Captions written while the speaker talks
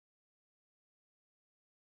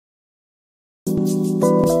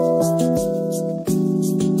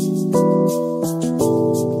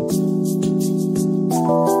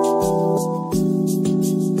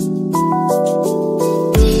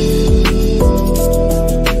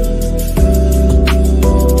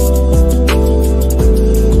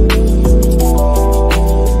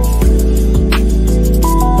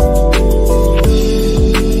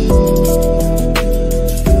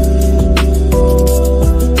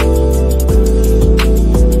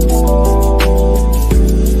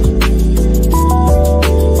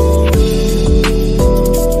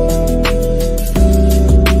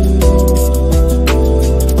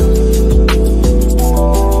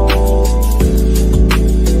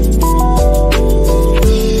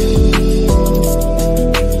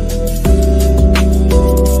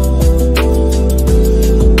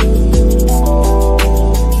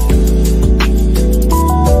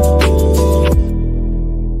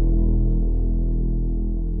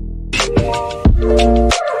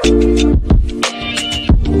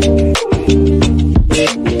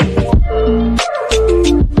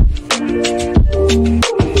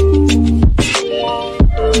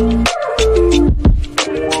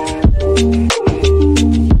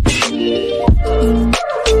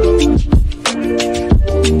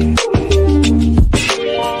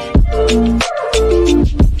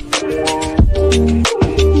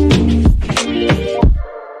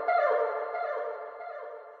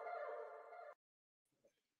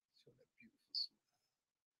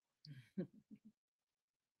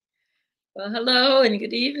Well, hello and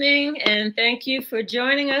good evening, and thank you for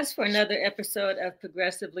joining us for another episode of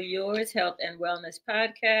Progressively Yours Health and Wellness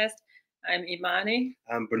Podcast. I'm Imani.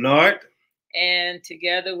 I'm Bernard. And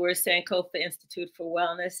together we're Sankofa Institute for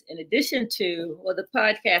Wellness, in addition to, well, the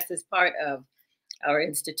podcast is part of our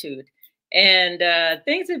institute. And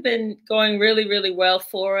things have been going really, really well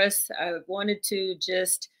for us. I wanted to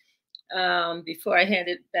just, before I hand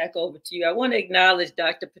it back over to you, I want to acknowledge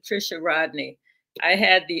Dr. Patricia Rodney. I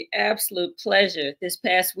had the absolute pleasure this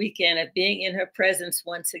past weekend of being in her presence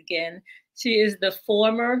once again. She's the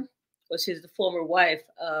former wife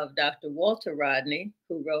of Dr. Walter Rodney,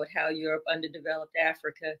 who wrote How Europe Underdeveloped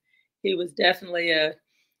Africa. He was definitely a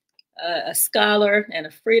scholar and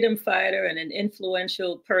a freedom fighter and an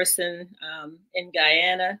influential person in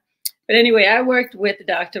Guyana. But anyway, I worked with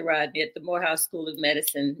Dr. Rodney at the Morehouse School of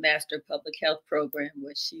Medicine Master of Public Health Program,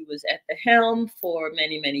 where she was at the helm for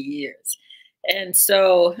many, many years. And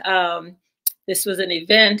so this was an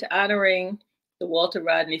event honoring the Walter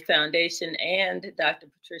Rodney Foundation and Dr.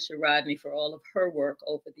 Patricia Rodney for all of her work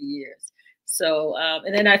over the years. So,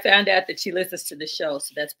 and then I found out that she listens to the show.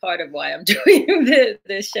 So that's part of why I'm doing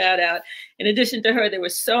this shout out. In addition to her, there were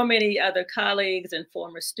so many other colleagues and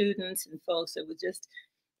former students and folks. It was just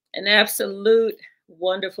an absolute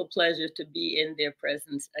wonderful pleasure to be in their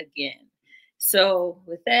presence again. So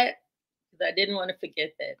with that, I didn't want to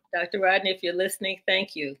forget that. Dr. Rodney, if you're listening,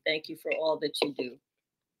 thank you. Thank you for all that you do.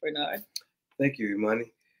 Bernard. Thank you,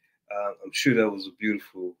 Imani. I'm sure that was a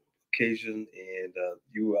beautiful occasion. And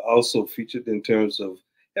you were also featured in terms of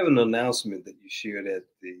having an announcement that you shared at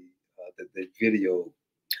the video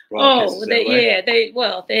broadcast.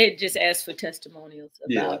 Oh, they had just asked for testimonials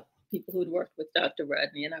about people who'd worked with Dr.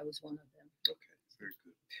 Rodney, and I was one of them. Okay,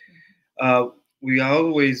 very good. We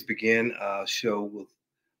always begin our show with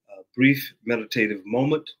brief meditative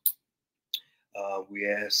moment. We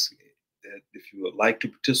ask that if you would like to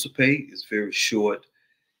participate, it's very short,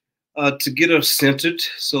 to get us centered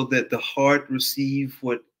so that the heart receive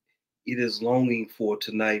what it is longing for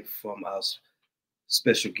tonight from our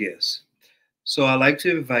special guest. So I'd like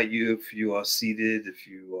to invite you, if you are seated,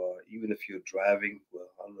 even if you're driving, well,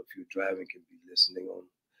 I don't know if you're driving, can be listening on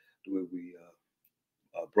the way we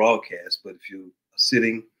broadcast, but if you are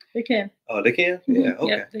sitting, they can. Oh, they can? Mm-hmm. Yeah,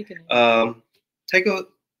 okay. Yeah, they can. Take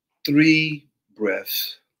 3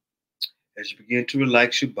 breaths as you begin to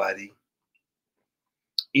relax your body.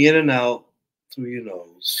 In and out through your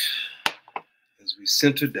nose. As we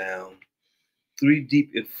center down, 3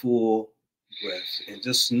 deep and full breaths. And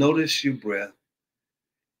just notice your breath.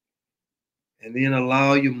 And then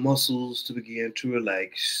allow your muscles to begin to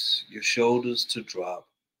relax, your shoulders to drop.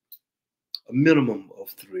 A minimum of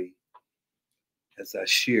 3 as I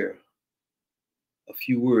share a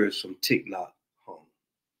few words from Thich Nhat Hanh.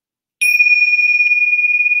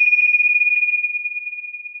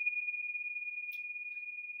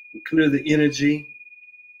 We clear the energy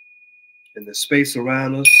and the space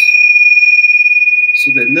around us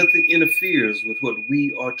so that nothing interferes with what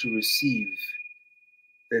we are to receive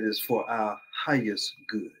that is for our highest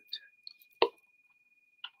good.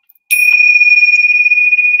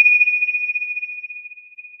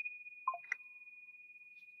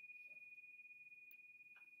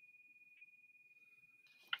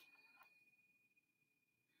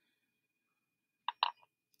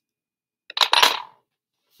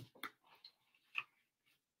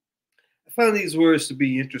 I find these words to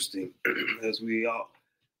be interesting as we are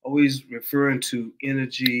always referring to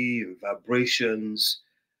energy and vibrations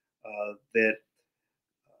that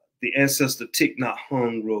the ancestor Thich Nhat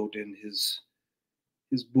Hanh wrote in his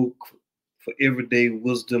book for everyday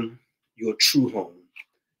wisdom, Your True Home.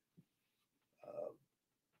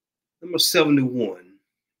 Number 71,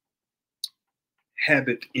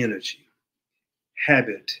 habit energy.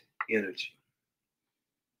 Habit energy.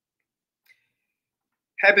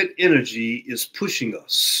 Habit energy is pushing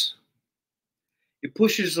us. It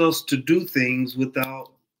pushes us to do things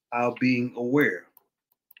without our being aware.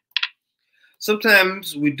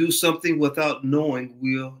 Sometimes we do something without knowing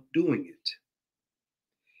we're doing it.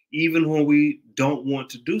 Even when we don't want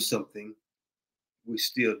to do something, we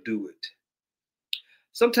still do it.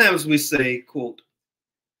 Sometimes we say, quote,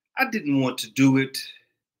 I didn't want to do it,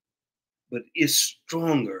 but it's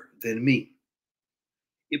stronger than me.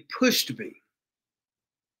 It pushed me.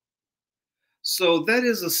 So that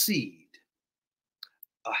is a seed,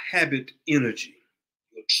 a habit energy,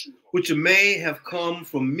 which may have come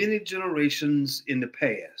from many generations in the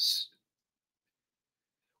past.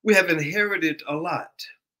 We have inherited a lot.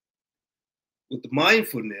 With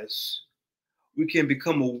mindfulness, we can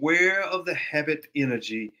become aware of the habit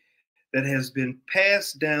energy that has been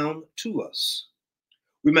passed down to us.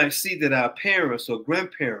 We might see that our parents or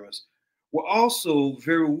grandparents were also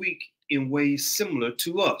very weak in ways similar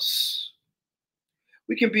to us.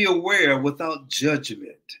 We can be aware without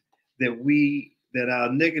judgment that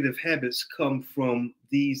our negative habits come from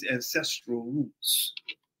these ancestral roots.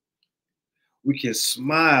 We can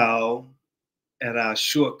smile at our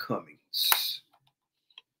shortcomings,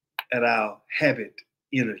 at our habit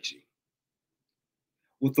energy.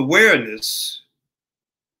 With awareness,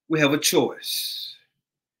 we have a choice.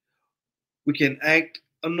 We can act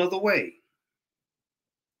another way.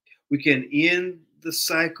 We can end the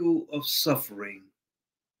cycle of suffering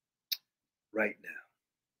right now.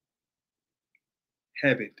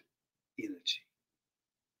 Habit energy.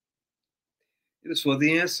 It is for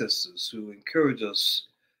the ancestors who encourage us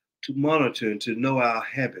to monitor and to know our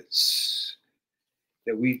habits,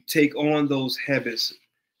 that we take on those habits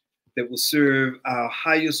that will serve our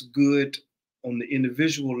highest good on the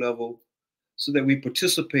individual level, so that we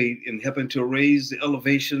participate in helping to raise the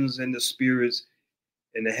elevations and the spirits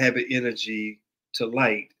and the habit energy to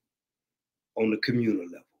light on the communal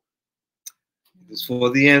level. It is for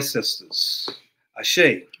the ancestors. Ashe.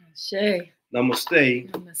 Ashe.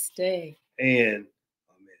 Namaste. Namaste. And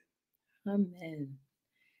amen. Amen.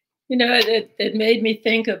 You know, it made me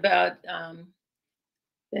think about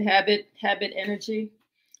the habit energy.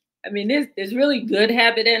 I mean, there's really good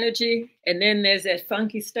habit energy, and then there's that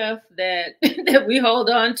funky stuff that that we hold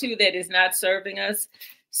on to that is not serving us.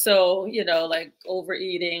 So, you know, like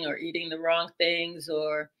overeating or eating the wrong things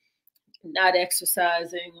or not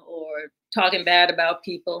exercising or talking bad about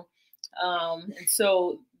people. And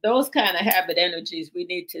so those kind of habit energies, we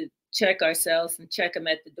need to check ourselves and check them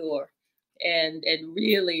at the door and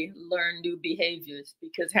really learn new behaviors,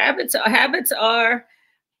 because habits are,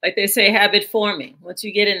 like they say, habit forming. Once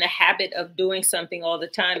you get in the habit of doing something all the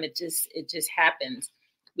time, it just happens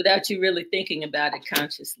without you really thinking about it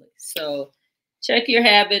consciously. So check your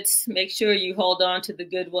habits, make sure you hold on to the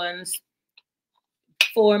good ones,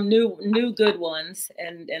 form new good ones,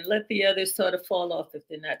 and let the others sort of fall off if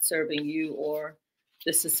they're not serving you or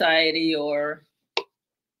the society or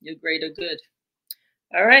your greater good.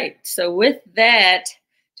 All right, so with that,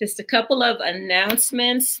 just a couple of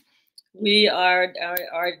announcements. We are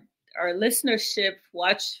our listenership,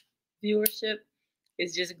 viewership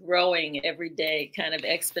is just growing every day, kind of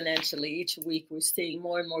exponentially. Each week we're seeing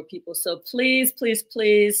more and more people. So please, please,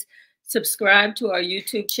 please subscribe to our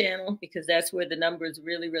YouTube channel, because that's where the numbers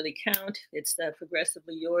really, really count. It's the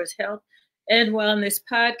Progressively Yours Health and Wellness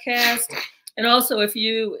podcast. And also, if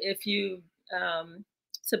you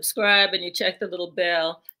subscribe and you check the little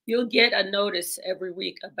bell, you'll get a notice every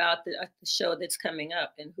week about the show that's coming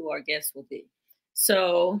up and who our guests will be.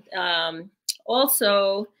 So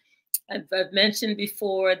also, I've mentioned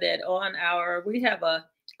before that we have a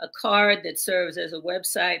card that serves as a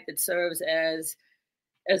website, that serves as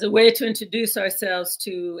a way to introduce ourselves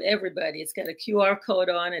to everybody. It's got a QR code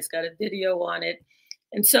on it. It's got a video on it.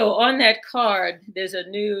 And so on that card, there's a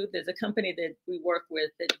company that we work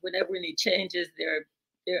with that whenever we need changes,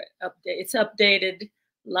 it's updated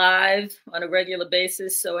live on a regular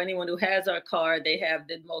basis. So anyone who has our card, they have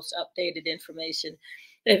the most updated information.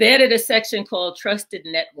 They've added a section called Trusted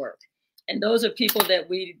Network. And those are people that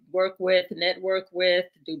we work with, network with,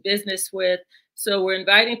 do business with. So we're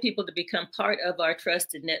inviting people to become part of our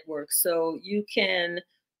trusted network. So you can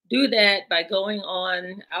do that by going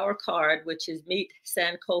on our card, which is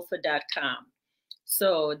meetsankofa.com.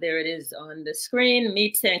 So there it is on the screen,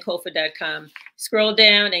 meetsankofa.com. Scroll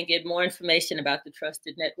down and get more information about the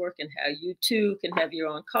trusted network and how you too can have your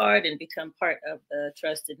own card and become part of the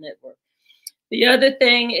trusted network. The other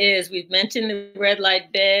thing is, we've mentioned the red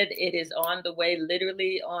light bed. It is on the way,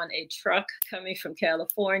 literally on a truck coming from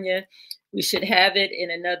California. We should have it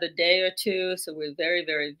in another day or two. So we're very,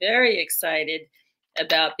 very, very excited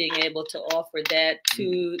about being able to offer that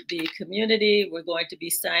to the community. We're going to be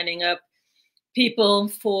signing up people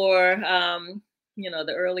for,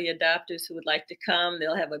 the early adopters who would like to come.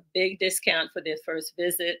 They'll have a big discount for their first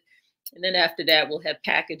visit. And then after that, we'll have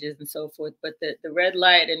packages and so forth. But the red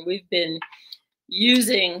light, and we've been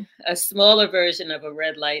using a smaller version of a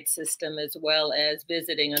red light system, as well as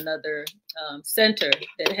visiting another center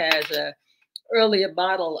that has a earlier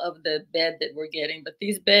model of the bed that we're getting. But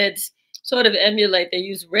these beds sort of emulate, they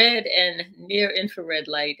use red and near infrared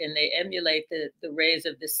light, and they emulate the rays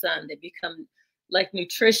of the sun. They become like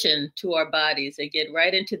nutrition to our bodies. They get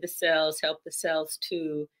right into the cells, help the cells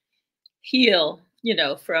to heal,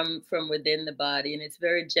 from within the body. And it's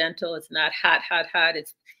very gentle. It's not hot, hot, hot.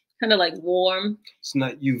 It's kind of like warm. It's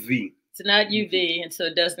not UV. It's not UV, and so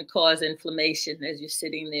it doesn't cause inflammation as you're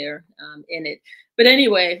sitting there in it. But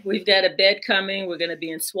anyway, we've got a bed coming. We're going to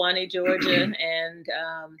be in Swanee, Georgia, and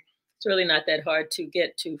it's really not that hard to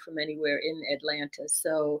get to from anywhere in Atlanta.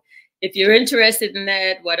 So if you're interested in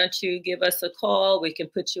that, why don't you give us a call? We can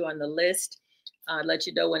put you on the list, let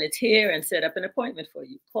you know when it's here, and set up an appointment for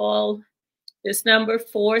you. Call this number,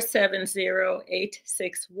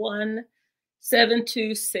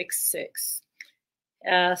 470-861-7266.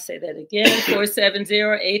 I'll say that again,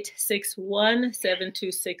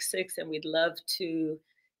 470-861-7266, and we'd love to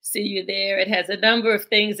see you there. It has a number of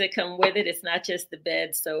things that come with it. It's not just the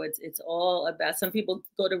bed, so it's all about, some people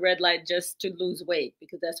go to red light just to lose weight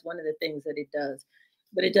because that's one of the things that it does,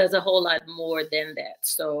 but it does a whole lot more than that.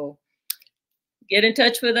 So get in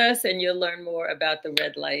touch with us and you'll learn more about the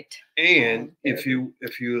red light. And if you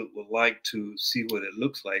would like to see what it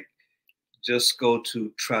looks like, just go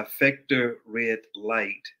to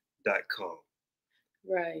trifectaredlight.com.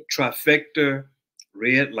 Right. Trifecta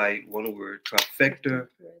red light, one word,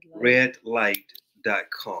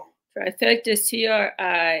 trifectaredlight.com. Trifecta,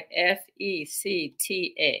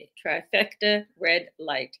 TRIFECTA,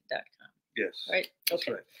 trifectaredlight.com. Yes. Right? Okay. That's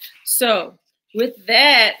right. So with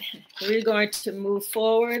that, we're going to move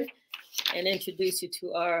forward and introduce you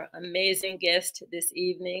to our amazing guest this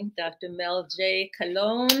evening, Dr. Mel J.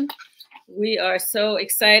 Colón. We are so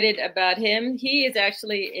excited about him. He is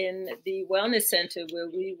actually in the Wellness Center where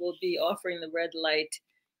we will be offering the red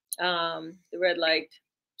light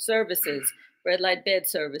services, red light bed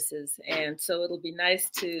services. And so it'll be nice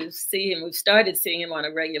to see him. We've started seeing him on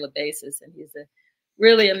a regular basis, and he's a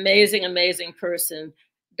really amazing, amazing person.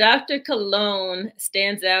 Dr. Colón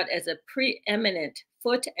stands out as a preeminent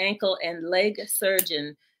foot, ankle, and leg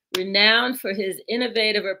surgeon, renowned for his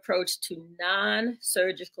innovative approach to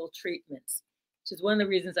non-surgical treatments, which is one of the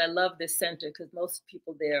reasons I love this center, because most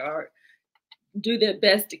people there do their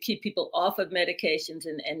best to keep people off of medications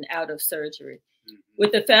and out of surgery. Mm-hmm.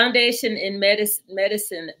 With a foundation in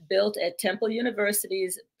medicine built at Temple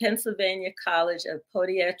University's Pennsylvania College of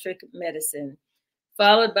Podiatric Medicine,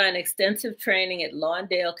 followed by an extensive training at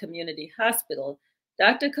Lawndale Community Hospital,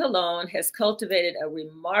 Dr. Colón has cultivated a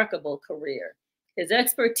remarkable career. His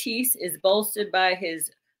expertise is bolstered by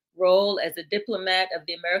his role as a diplomat of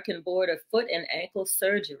the American Board of Foot and Ankle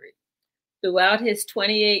Surgery. Throughout his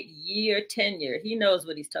 28-year tenure, he knows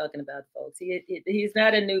what he's talking about, folks. He's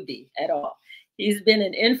not a newbie at all. He's been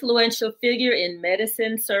an influential figure in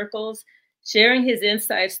medicine circles, sharing his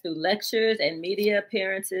insights through lectures and media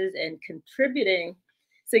appearances and contributing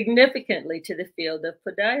significantly to the field of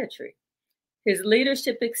podiatry. His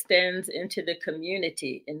leadership extends into his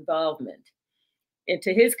community involvement,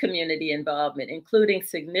 including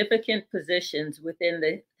significant positions within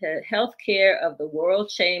the healthcare of the World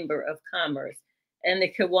Chamber of Commerce and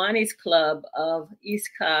the Kiwanis Club of East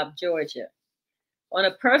Cobb, Georgia. On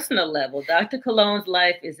a personal level, Dr. Colón's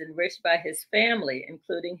life is enriched by his family,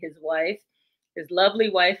 including his wife, his lovely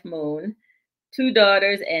wife, Moon, 2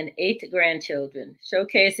 daughters, and 8 grandchildren,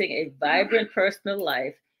 showcasing a vibrant personal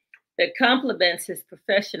life that complements his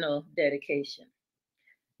professional dedication.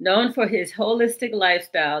 Known for his holistic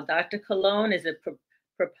lifestyle, Dr. Colón is a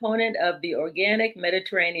proponent of the organic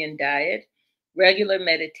Mediterranean diet, regular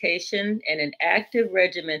meditation, and an active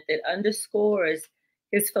regimen that underscores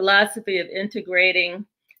his philosophy of integrating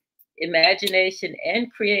imagination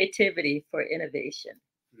and creativity for innovation.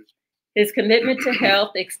 His commitment to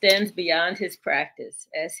health extends beyond his practice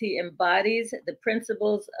as he embodies the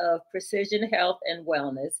principles of precision health and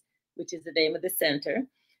wellness, which is the name of the center,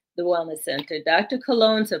 the Wellness Center. Dr.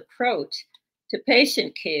 Colón's approach to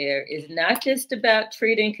patient care is not just about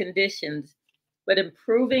treating conditions, but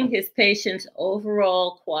improving his patients'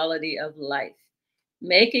 overall quality of life,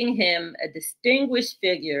 making him a distinguished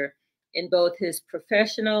figure in both his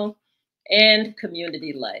professional and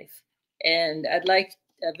community life. And I'd like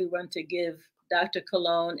everyone to give Dr.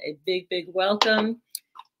 Colón a big, big welcome.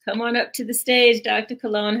 Come on up to the stage, Dr.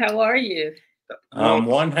 Colón. How are you? I'm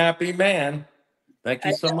one happy man. Thank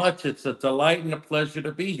you so much. It's a delight and a pleasure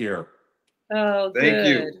to be here. Oh, thank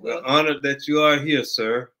you. We're honored that you are here,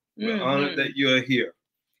 sir. We're honored that you are here.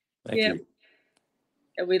 Thank you.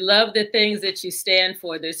 And we love the things that you stand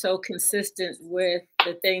for. They're so consistent with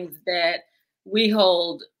the things that we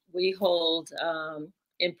hold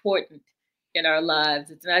important in our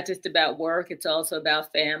lives. It's not just about work. It's also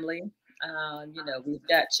about family. We've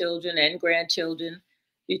got children and grandchildren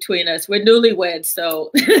between us. We're newlyweds,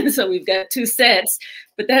 so so we've got 2 sets,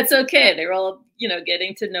 but that's okay. They're all,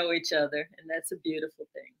 getting to know each other, and that's a beautiful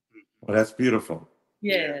thing. Well, that's beautiful.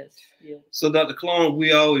 Yes. Yeah. So, Dr. Colón,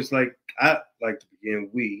 I like to begin,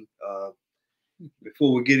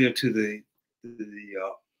 before we get into the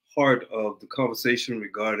heart of the conversation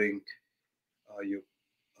regarding the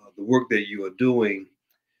work that you are doing,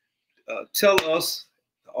 tell us,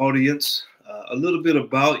 the audience, a little bit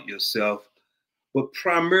about yourself, but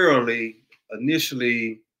primarily,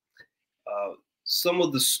 initially, some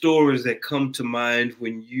of the stories that come to mind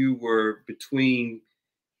when you were between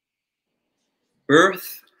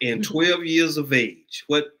birth and 12 years of age.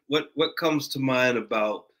 What comes to mind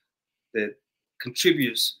about that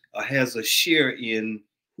contributes or has a share in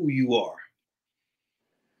who you are?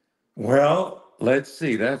 Well, let's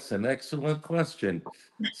see. That's an excellent question.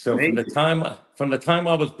 So Thank you. from the time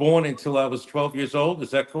I was born until I was 12 years old,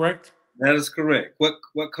 is that correct? That is correct.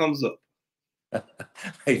 What comes up?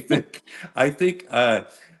 I think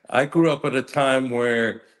I grew up at a time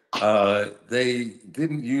where they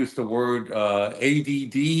didn't use the word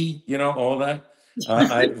ADD, you know, all that.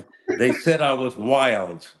 They said I was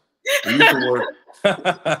wild. They used the word.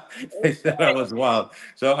 They said I was wild.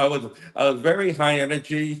 So I was very high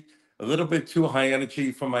energy, a little bit too high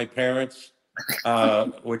energy for my parents,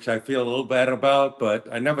 which I feel a little bad about. But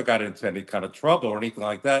I never got into any kind of trouble or anything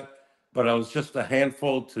like that. But I was just a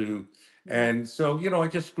handful to. And so, you know, I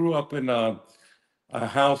just grew up in a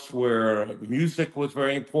house where music was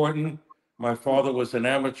very important. My father was an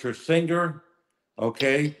amateur singer.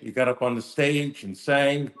 Okay, he got up on the stage and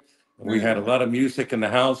sang. We had a lot of music in the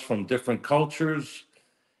house from different cultures,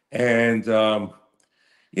 and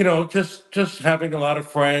you know, just having a lot of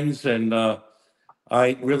friends. And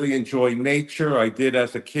I really enjoy nature. I did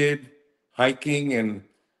as a kid, hiking and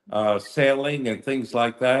sailing and things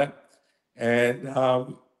like that. And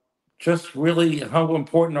just really how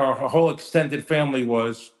important our whole extended family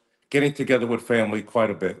was, getting together with family quite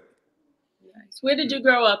a bit. Nice. Where did you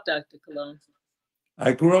grow up, Dr. Colón?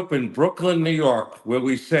 I grew up in Brooklyn, New York, where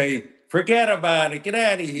we say, forget about it, get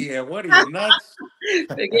out of here. What are you, nuts?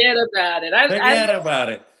 Forget about it. Forget about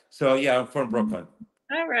it. So, yeah, I'm from Brooklyn.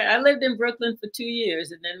 All right. I lived in Brooklyn for 2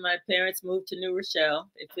 years, and then my parents moved to New Rochelle.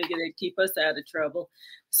 They figured they'd keep us out of trouble.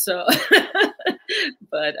 So,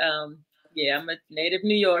 but yeah, I'm a native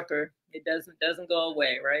New Yorker. It doesn't go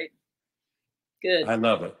away, right? Good. I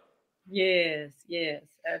love it. Yes,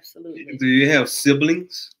 absolutely. Do you have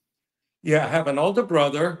siblings? Yeah, I have an older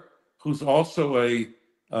brother who's also a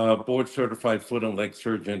board certified foot and leg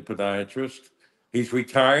surgeon podiatrist. He's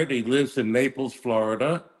retired. He lives in Naples,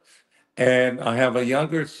 Florida. And I have a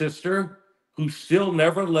younger sister who still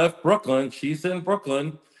never left Brooklyn. She's in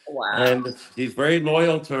Brooklyn. Wow. And she's very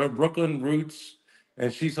loyal to her Brooklyn roots.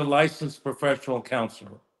 And she's a licensed professional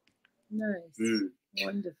counselor. Nice.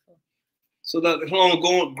 Wonderful. So that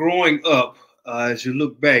growing up, as you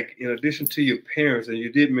look back, in addition to your parents, and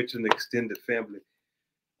you did mention the extended family,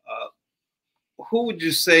 who would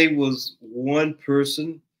you say was one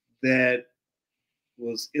person that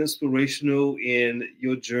was inspirational in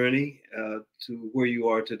your journey to where you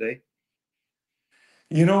are today?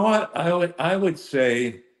 You know what? I would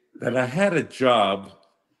say that I had a job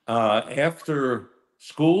after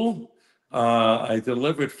school. I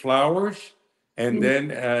delivered flowers, and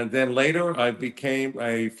then later I became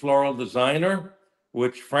a floral designer,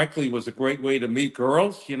 which frankly was a great way to meet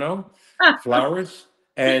girls. You know, flowers.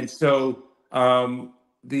 And so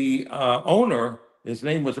the owner, his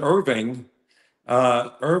name was Irving.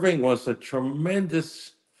 Irving was a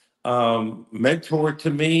tremendous mentor to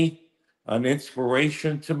me, an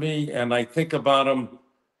inspiration to me, and I think about him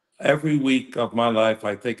every week of my life.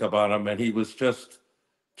 I think about him, and he was just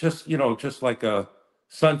you know, just like a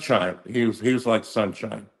sunshine. He was like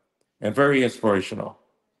sunshine, and very inspirational.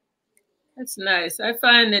 That's nice. I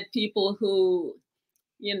find that people who,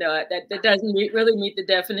 you know, that doesn't really meet the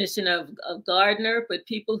definition of gardener, but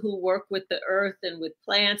people who work with the earth and with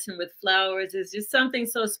plants and with flowers, is just something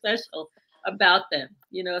so special about them.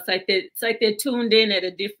 You know, it's like they're tuned in at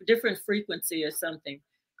a different frequency or something,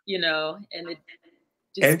 you know, and it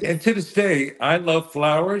just And to this day, I love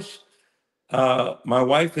flowers. My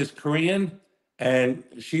wife is Korean, and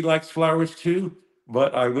she likes flowers too,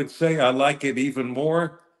 but I would say I like it even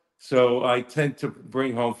more. So I tend to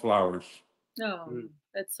bring home flowers. Oh,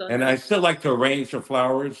 that's so And nice. I still like to arrange the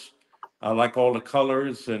flowers. I like all the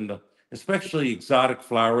colors, and especially exotic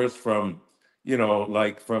flowers from, you know,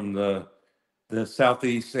 like from the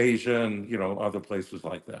Southeast Asia and, you know, other places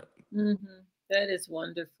like that. That is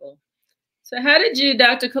wonderful. So how did you,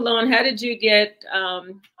 Dr. Colón, how did you get,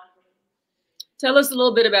 tell us a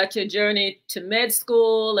little bit about your journey to med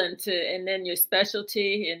school and then your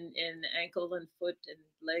specialty in ankle and foot and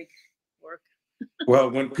leg work? Well,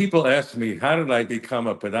 when people ask me, how did I become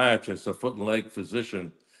a podiatrist, a foot and leg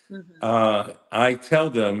physician? I tell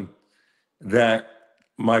them that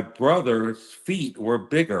my brother's feet were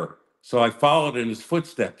bigger, so I followed in his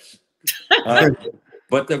footsteps.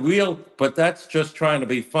 But that's just trying to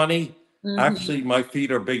be funny. Actually, my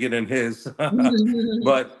feet are bigger than his.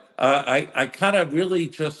 But I kind of really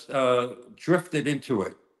just drifted into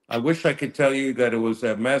it. I wish I could tell you that it was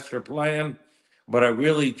a master plan, but I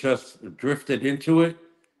really just drifted into it.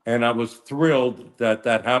 And I was thrilled that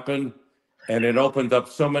that happened. And it opened up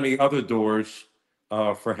so many other doors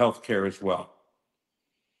for healthcare as well.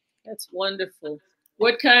 That's wonderful.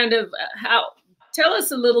 What kind of, tell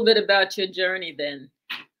us a little bit about your journey then.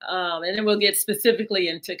 And then we'll get specifically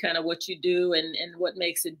into kind of what you do and what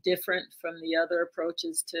makes it different from the other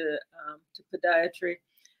approaches to podiatry.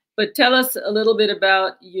 But tell us a little bit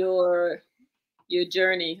about your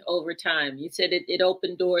journey over time. You said it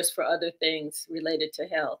opened doors for other things related to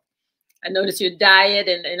health. I noticed your diet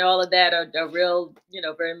and all of that are real,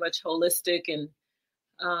 very much holistic and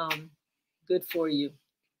good for you.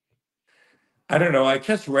 I don't know. I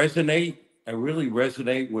just resonate. I really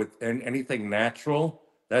resonate with anything natural.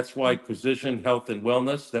 That's why Precision Health and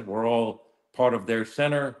Wellness, that we're all part of their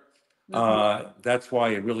center. That's why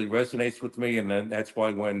it really resonates with me. And then that's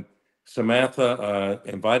why when Samantha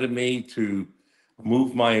invited me to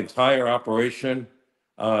move my entire operation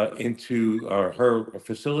into her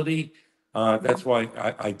facility, that's why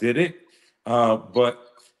I did it. But,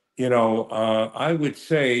 I would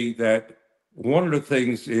say that one of the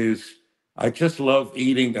things is I just love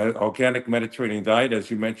eating an organic Mediterranean diet, as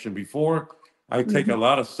you mentioned before. I take a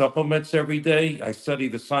lot of supplements every day. I study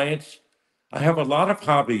the science. I have a lot of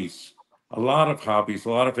hobbies, a lot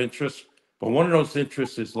of interests. But one of those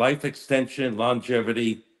interests is life extension,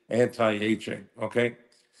 longevity, anti-aging, okay?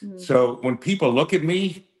 So when people look at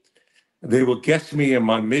me, they will guess me in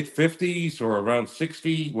my mid-50s or around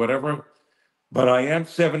 60, whatever. But I am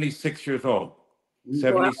 76 years old,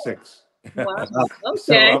 76. Wow. Okay.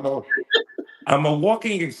 So I'm a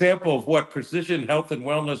walking example of what precision health and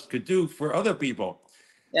wellness could do for other people.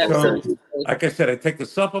 Absolutely. So, like I said, I take the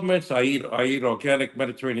supplements. I eat organic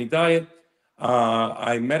Mediterranean diet.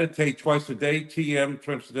 I meditate twice a day, TM,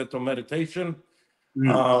 transcendental meditation,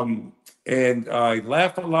 and I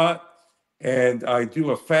laugh a lot. And I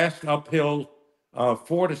do a fast uphill,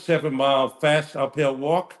 4 to 7 mile fast uphill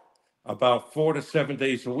walk, about 4 to 7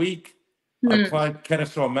 days a week. I climb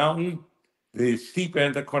Kennesaw Mountain, the steep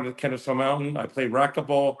end of Kennesaw Mountain. I play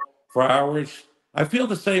racquetball for hours. I feel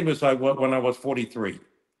the same as when I was 43.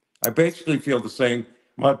 I basically feel the same.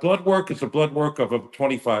 My blood work is the blood work of a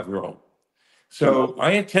 25-year-old. So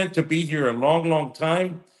I intend to be here a long, long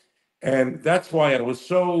time. And that's why I was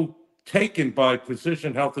so taken by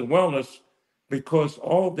Precision Health and Wellness, because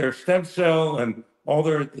all their stem cell and all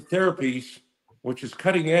their therapies, which is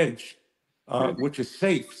cutting edge, which is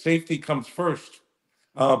safe. Safety comes first.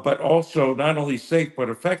 But also not only safe, but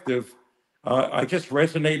effective. I just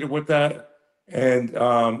resonated with that. And,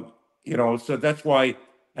 so that's why,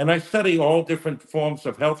 and I study all different forms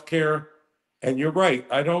of healthcare. And you're right,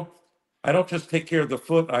 I don't just take care of the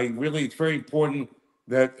foot. It's very important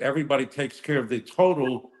that everybody takes care of the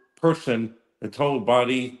total person, the total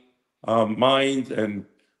body, mind, and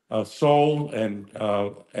soul,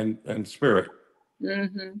 and spirit.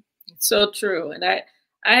 So true. And I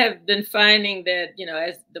have been finding that,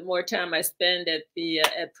 as the more time I spend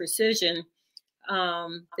at Precision,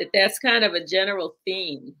 that's kind of a general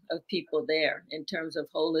theme of people there in terms of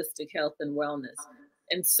holistic health and wellness.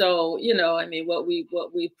 And so, what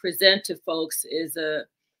we present to folks is a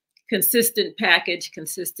consistent package,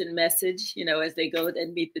 consistent message, as they go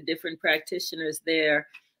and meet the different practitioners there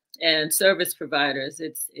and service providers.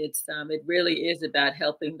 It really is about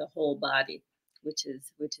helping the whole body, which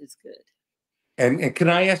is good. And can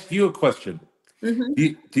I ask you a question?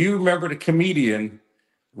 Do you remember the comedian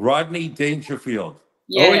Rodney Dangerfield?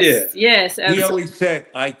 Yes, oh, yeah. Yes. Absolutely. He always said,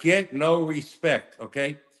 "I get no respect."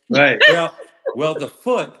 Okay. Right. Well, the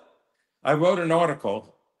foot. I wrote an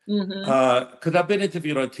article because I've been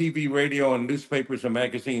interviewed on TV, radio, and newspapers and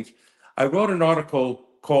magazines. I wrote an article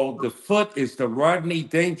called "The Foot is the Rodney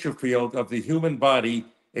Dangerfield of the Human Body.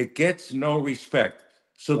 It gets no respect."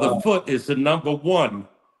 So the foot is the number one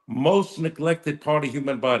most neglected part of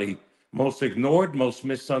human body, most ignored, most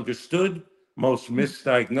misunderstood, most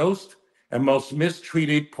misdiagnosed, and most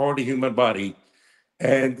mistreated part of human body.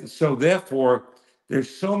 And so therefore, there's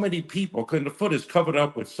so many people, because the foot is covered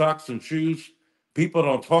up with socks and shoes. People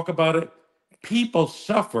don't talk about it. People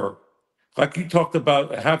suffer, like you talked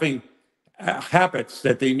about having habits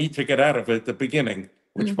that they need to get out of at the beginning,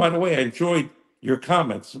 which by the way, I enjoyed your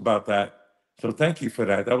comments about that. So thank you for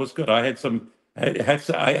that. That was good. I had some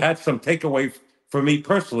takeaway for me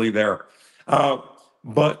personally there.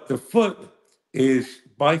 But the foot is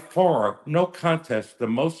by far, no contest, the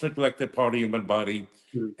most neglected part of the human body.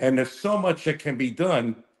 And there's so much that can be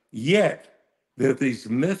done, yet there are these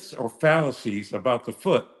myths or fallacies about the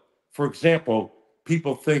foot. For example,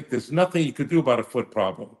 people think there's nothing you could do about a foot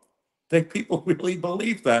problem. People really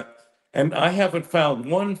believe that. And I haven't found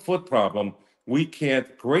one foot problem we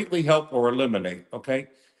can't greatly help or eliminate, okay?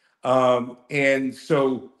 And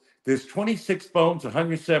so there's 26 bones,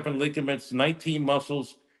 107 ligaments, 19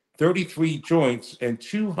 muscles, 33 joints, and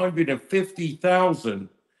 250,000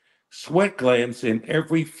 sweat glands in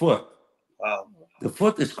every foot. Wow. The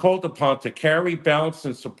foot is called upon to carry, balance,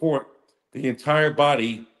 and support the entire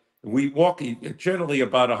body. We walk generally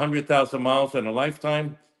about 100,000 miles in a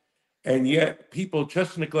lifetime, and yet people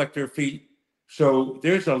just neglect their feet. So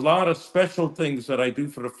there's a lot of special things that I do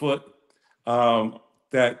for the foot.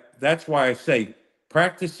 That's why I say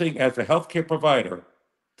practicing as a healthcare provider,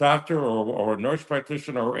 doctor or a nurse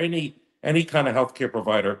practitioner or any kind of healthcare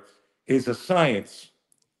provider is a science,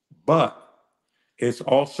 but it's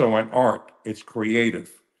also an art. It's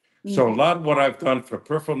creative. So a lot of what I've done for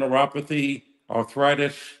peripheral neuropathy,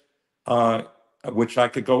 arthritis, which I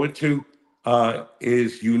could go into,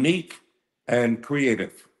 is unique and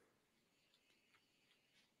creative.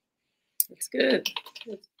 That's good.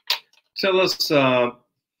 Tell us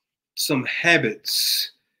some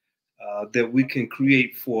habits that we can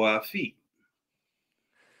create for our feet.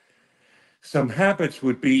 Some habits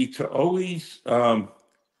would be to always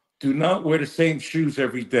do not wear the same shoes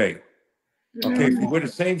every day. Okay, if you wear the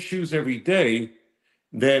same shoes every day,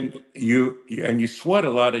 then you sweat a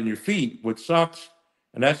lot in your feet with socks,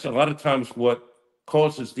 and that's a lot of times what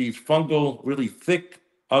causes these fungal, really thick,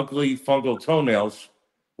 ugly fungal toenails,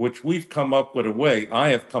 which we've come up with a way, I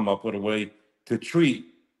have come up with a way to treat,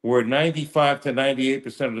 where 95 to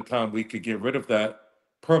 98% of the time we could get rid of that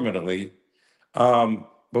permanently. But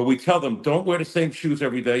we tell them, don't wear the same shoes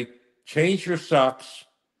every day, change your socks.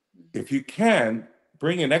 If you can,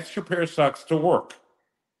 bring an extra pair of socks to work.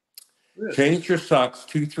 Really? Change your socks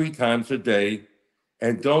 2-3 times a day,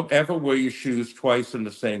 and don't ever wear your shoes twice in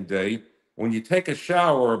the same day. When you take a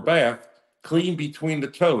shower or a bath, clean between the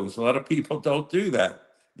toes. A lot of people don't do that.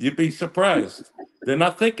 You'd be surprised. They're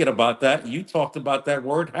not thinking about that. You talked about that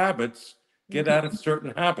word, habits. Get out of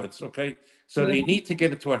certain habits, okay? So they need to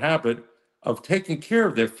get into a habit of taking care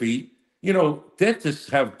of their feet. You know, dentists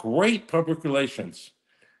have great public relations,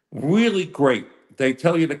 really great. They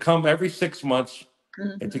tell you to come every 6 months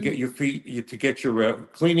and to get your feet, to get your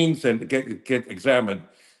cleanings and to get examined.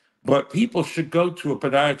 But people should go to a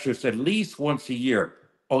podiatrist at least once a year,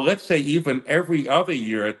 or let's say even every other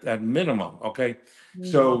year at minimum, okay?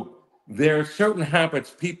 So there are certain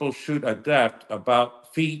habits people should adapt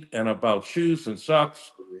about feet and about shoes and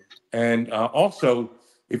socks. And also,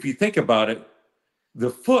 if you think about it,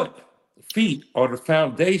 the feet are the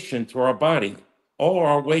foundation to our body. All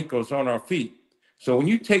our weight goes on our feet. So when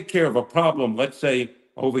you take care of a problem, let's say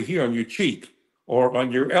over here on your cheek or on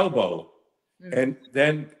your elbow, and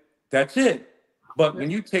then that's it. But when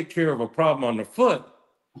you take care of a problem on the foot,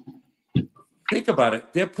 think about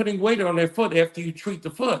it. They're putting weight on their foot after you treat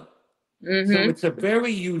the foot. So it's a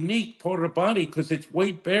very unique part of the body because it's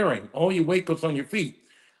weight bearing. All your weight goes on your feet.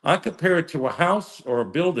 I compare it to a house or a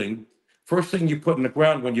building. First thing you put in the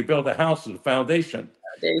ground when you build a house is the foundation.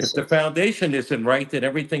 If the foundation isn't right, then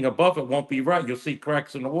everything above it won't be right. You'll see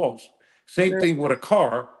cracks in the walls. Same thing with a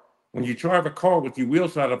car. When you drive a car with your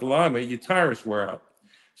wheels out of alignment, your tires wear out.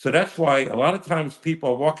 So that's why a lot of times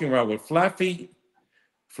people are walking around with flat feet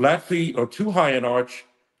or too high an arch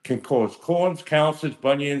can cause corns, calluses,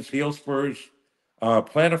 bunions, heel spurs,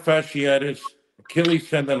 plantar fasciitis, Achilles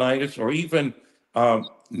tendonitis, or even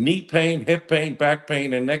knee pain, hip pain, back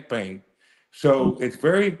pain, and neck pain. So it's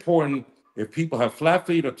very important if people have flat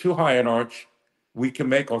feet or too high an arch, we can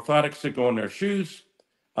make orthotics that go in their shoes,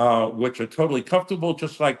 which are totally comfortable,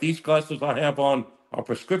 just like these glasses I have on are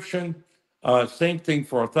prescription. Same thing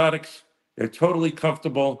for orthotics. They're totally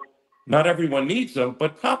comfortable. Not everyone needs them,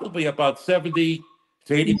 but probably about 70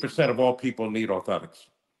 to 80% of all people need orthotics.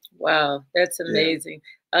 Wow, that's amazing.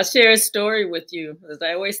 Yeah. I'll share a story with you, because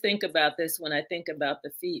I always think about this when I think about the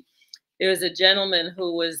feet. There was a gentleman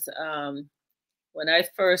who was, when I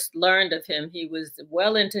first learned of him, he was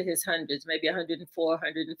well into his hundreds, maybe 104,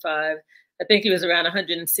 105. I think he was around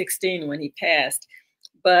 116 when he passed.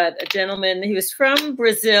 But a gentleman, he was from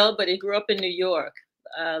Brazil, but he grew up in New York.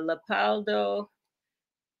 Leopoldo.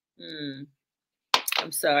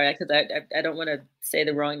 I'm sorry, because I don't want to say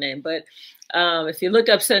the wrong name, but if you look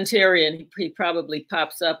up Centurion, he probably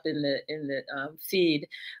pops up in the feed.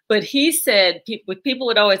 But he said people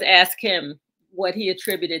would always ask him what he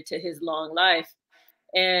attributed to his long life,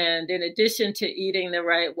 And in addition to eating the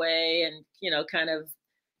right way and, kind of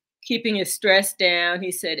keeping his stress down,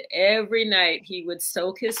 he said every night he would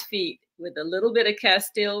soak his feet with a little bit of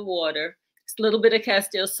Castile water, a little bit of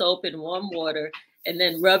Castile soap in warm water, and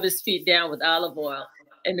then rub his feet down with olive oil.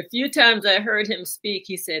 And the few times I heard him speak,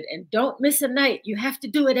 he said, and don't miss a night. You have to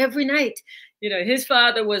do it every night. His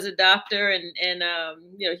father was a doctor, and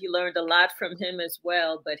he learned a lot from him as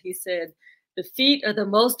well. But he said, the feet are the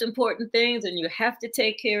most important things, and you have to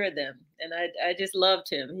take care of them. And I just loved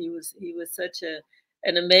him. He was such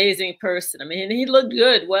an amazing person. I mean, he looked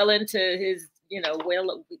good, well into his,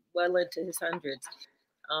 well into his hundreds.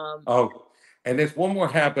 And there's one more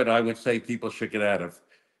habit I would say people should get out of.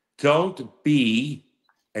 Don't be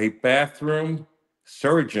a bathroom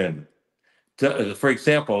surgeon. For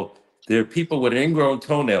example, there are people with ingrown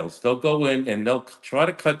toenails. They'll go in and they'll try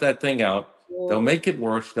to cut that thing out. They'll make it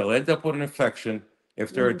worse. They'll end up with an infection.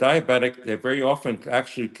 If they're a diabetic, they very often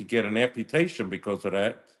actually could get an amputation because of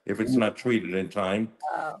that if it's not treated in time.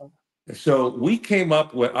 Wow. So we came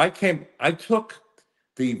up with, I took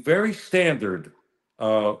the very standard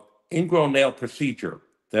ingrown nail procedure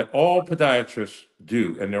that all podiatrists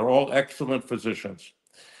do, and they're all excellent physicians.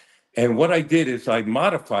 And what I did is I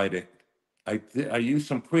modified it. I used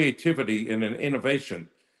some creativity and an innovation.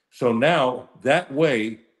 So now that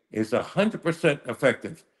way is 100%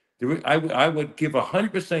 effective. I would give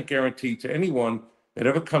 100% guarantee to anyone that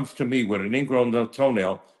ever comes to me with an ingrown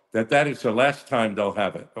toenail that is the last time they'll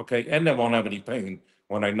have it, okay? And they won't have any pain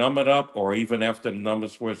when I numb it up or even after the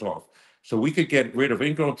numbness wears off. So we could get rid of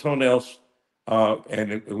ingrown toenails,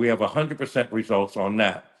 and we have 100% results on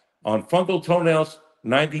that. On fungal toenails,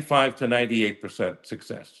 95 to 98%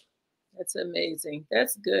 success. That's amazing.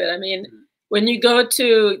 That's good. I mean, when you go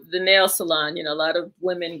to the nail salon, a lot of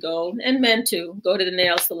women go, and men too, go to the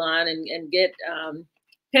nail salon and get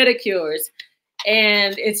pedicures.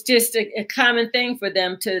 And it's just a common thing for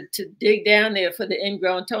them to dig down there for the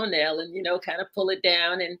ingrown toenail and, kind of pull it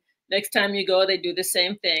down. And next time you go, they do the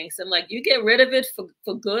same thing. So I'm like, you get rid of it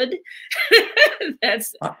for good? That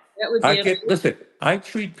would be listen, I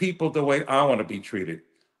treat people the way I want to be treated.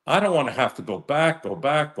 I don't want to have to go back.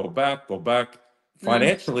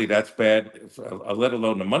 Financially, that's bad, let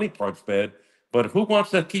alone the money part's bad. But who wants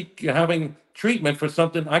to keep having treatment for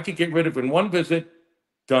something I could get rid of in one visit?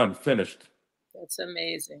 Done, finished. That's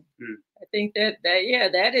amazing. I think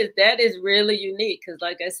that is really unique because,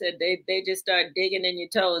 like I said, they just start digging in your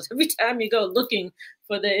toes every time you go looking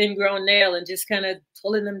for the ingrown nail and just kind of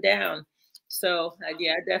pulling them down. So I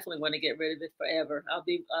definitely want to get rid of it forever. I'll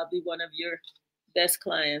be one of your best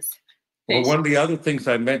clients. Well, one of the other things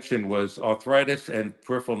I mentioned was arthritis and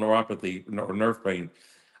peripheral neuropathy or nerve pain.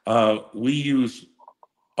 We use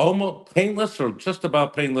almost painless or just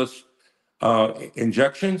about painless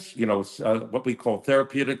injections, what we call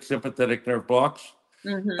therapeutic sympathetic nerve blocks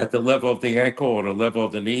at the level of the ankle or the level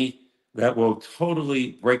of the knee that will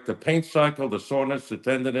totally break the pain cycle, the soreness, the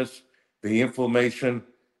tenderness, the inflammation,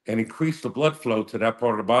 and increase the blood flow to that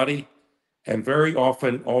part of the body. And very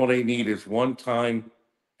often, all they need is one time,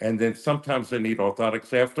 and then sometimes they need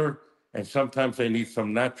orthotics after, and sometimes they need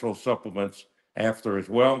some natural supplements after as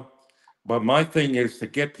well. But my thing is to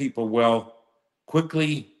get people well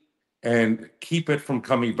quickly and keep it from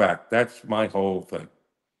coming back. That's my whole thing.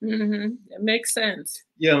 It makes sense.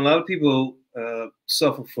 Yeah, a lot of people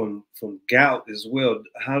suffer from gout as well.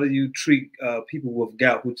 How do you treat people with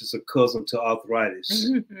gout, which is a cousin to arthritis?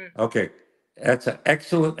 Okay, that's an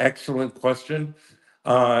excellent question.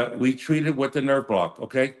 We treat it with the nerve block,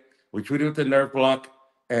 okay? We treat it with the nerve block,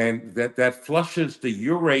 and that flushes the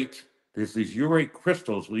urate. There's these urate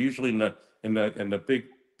crystals, usually in the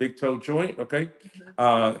big toe joint, okay?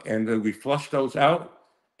 And then we flush those out,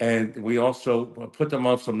 and we also put them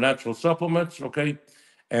on some natural supplements, okay?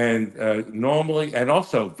 And normally, and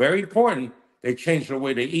also very important, they change the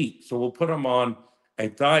way they eat. So we'll put them on a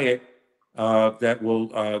diet that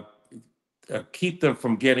will keep them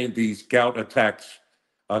from getting these gout attacks,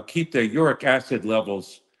 keep their uric acid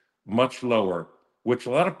levels much lower, which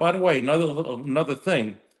by the way, another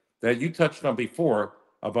thing that you touched on before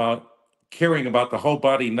about caring about the whole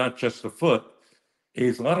body, not just the foot,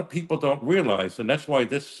 is a lot of people don't realize, and that's why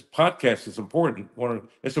this podcast is important.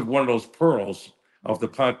 This is one of those pearls of the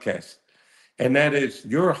podcast. And that is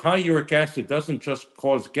your high uric acid doesn't just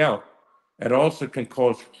cause gout, it also can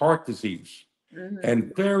cause heart disease.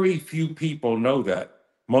 And very few people know that.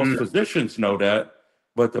 Most physicians know that,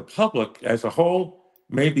 but the public as a whole,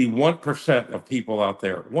 maybe 1% of people out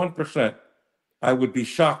there, 1%. I would be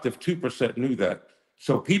shocked if 2% knew that.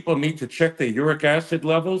 So people need to check their uric acid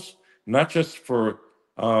levels, not just for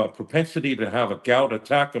propensity to have a gout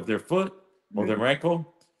attack of their foot, or their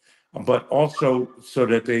ankle, but also so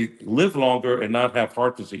that they live longer and not have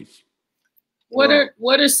heart disease. What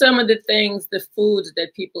are some of the things, the foods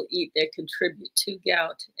that people eat that contribute to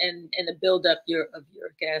gout and the buildup of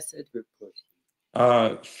uric acid?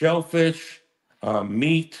 Shellfish,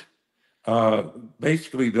 meat,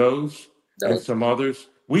 basically those and some others.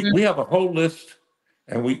 We have a whole list,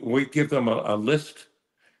 and we give them a list.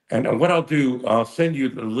 And what I'll do, I'll send you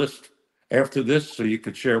the list after this so you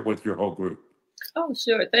could share it with your whole group. Oh,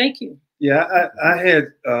 sure. Thank you. Yeah, I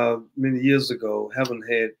had many years ago, haven't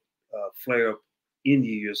had flare up in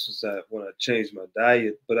years since when I changed my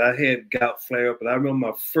diet, but I had gout flare up. And I remember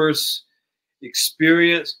my first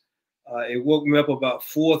experience, it woke me up about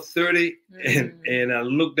 4:30, and I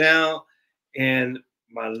looked down, and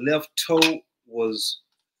my left toe was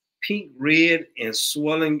pink red and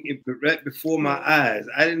swelling right before my eyes.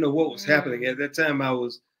 I didn't know what was happening. At that time, I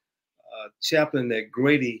was chaplain at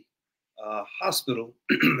Grady Hospital.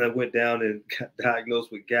 I went down and got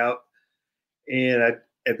diagnosed with gout. And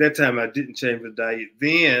at that time, I didn't change the diet.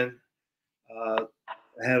 Then I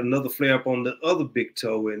had another flare up on the other big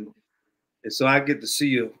toe. And so I get to see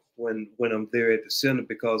you when I'm there at the center,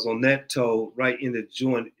 because on that toe, right in the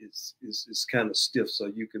joint, is kind of stiff. So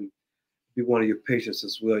you can be one of your patients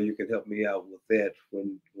as well. You can help me out with that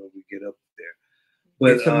when we get up there.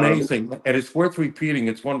 But it's amazing, and it's worth repeating.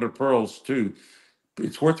 It's one of the pearls too.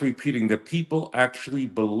 It's worth repeating that people actually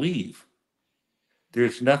believe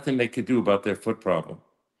there's nothing they could do about their foot problem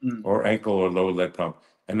or ankle or lower leg problem,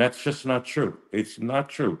 and that's just not true. It's not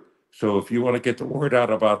true. So if you want to get the word out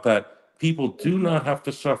about that, people do not have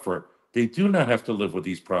to suffer. They do not have to live with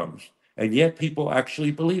these problems, and yet people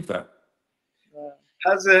actually believe that.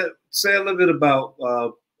 How's that? Say a little bit about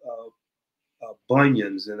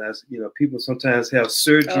bunions, and as you know, people sometimes have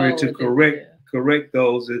surgery to correct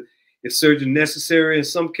those. Is surgery necessary in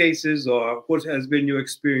some cases, or what has been your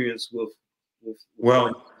experience with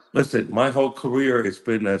well, listen, my whole career has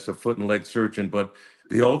been as a foot and leg surgeon, but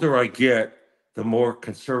the older I get, the more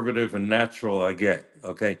conservative and natural I get.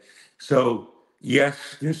 Okay, so yes,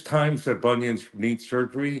 there's times that bunions need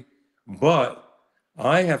surgery, but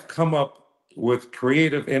I have come up with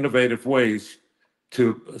creative, innovative ways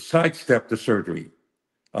to sidestep the surgery.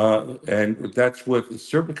 And that's with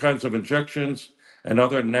certain kinds of injections and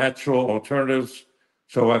other natural alternatives.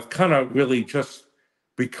 So I've kind of really just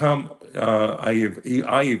become, I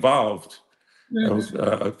evolved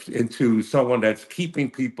into someone that's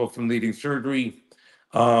keeping people from needing surgery.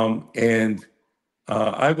 And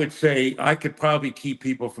I would say I could probably keep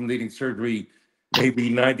people from needing surgery maybe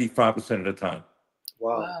 95% of the time.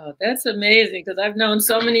 Wow, that's amazing, because I've known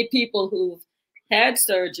so many people who've had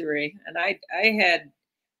surgery, and I had,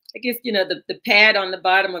 I guess, you know, the pad on the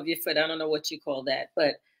bottom of your foot, I don't know what you call that,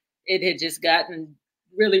 but it had just gotten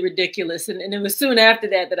really ridiculous. And it was soon after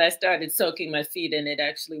that I started soaking my feet, and it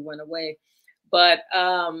actually went away. But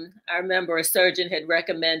I remember a surgeon had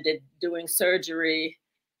recommended doing surgery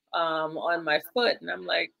on my foot. And I'm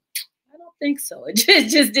like, I don't think so. It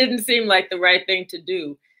just didn't seem like the right thing to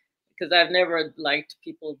do, because I've never liked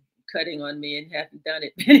people cutting on me and haven't done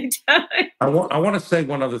it many times. I want to say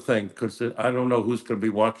one other thing, because I don't know who's going to be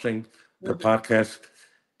watching the podcast.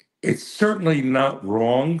 It's certainly not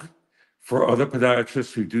wrong for other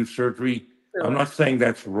podiatrists who do surgery. Sure. I'm not saying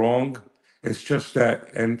that's wrong. It's just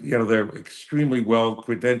that, and you know, they're extremely well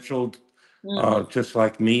credentialed, just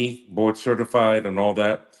like me, board certified and all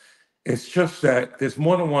that. It's just that there's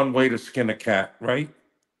more than one way to skin a cat, right?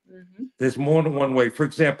 There's more than one way. For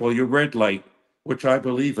example, your red light, which I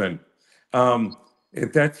believe in,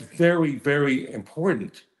 that's very, very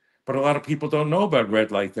important. But a lot of people don't know about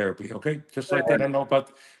red light therapy, okay? Just like they don't know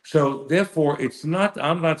about, so therefore it's not,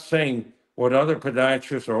 I'm not saying what other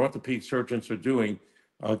podiatrists or orthopedic surgeons are doing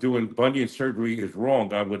bunion surgery is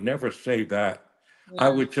wrong. I would never say that. I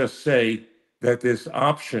would just say that there's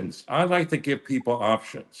options. I like to give people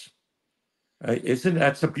options. Isn't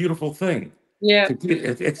that's a beautiful thing? Yeah.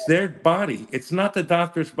 It's their body. It's not the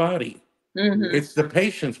doctor's body. It's the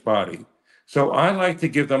patient's body. So I like to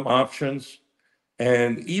give them options.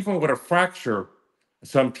 And even with a fracture,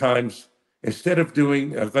 sometimes instead of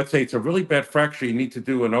doing, let's say it's a really bad fracture, you need to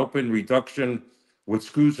do an open reduction with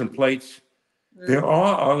screws and plates. There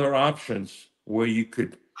are other options where you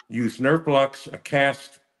could use nerve blocks, a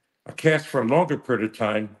cast for a longer period of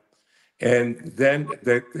time. And then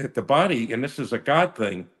the body, and this is a God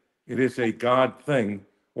thing, it is a God thing,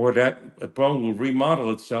 or that bone will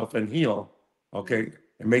remodel itself and heal. Okay.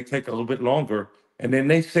 It may take a little bit longer. And then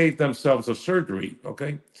they save themselves a surgery.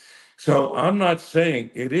 Okay. So I'm not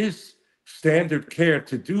saying it is standard care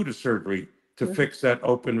to do the surgery to fix that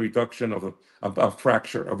open reduction of a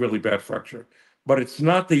fracture, a really bad fracture. But it's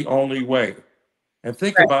not the only way. And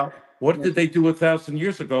think Right. about what did they do 1,000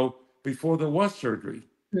 years ago before there was surgery?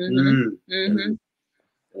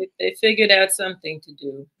 They figured out something to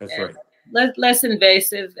do. That's and right. Less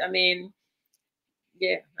invasive. I mean,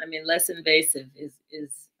 less invasive is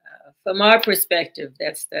from our perspective.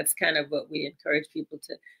 That's kind of what we encourage people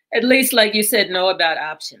to, at least, like you said, know about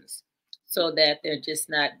options, so that they're just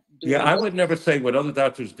not doing. Yeah, I would never say what other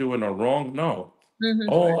doctors doing are wrong. No.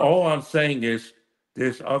 All I'm saying is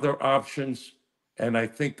there's other options. And I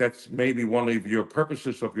think that's maybe one of your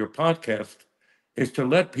purposes of your podcast is to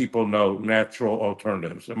let people know natural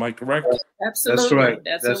alternatives. Am I correct? Absolutely. That's right.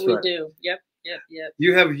 That's what we do. Yep.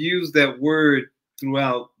 You have used that word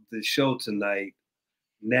throughout the show tonight,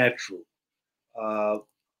 natural.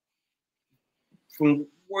 From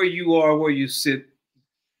where you are, where you sit,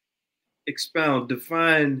 expound,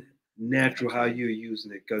 define natural, how you're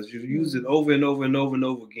using it, because you use it over and over and over and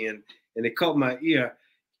over again, and it caught my ear.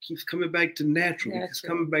 It keeps coming back to natural. It keeps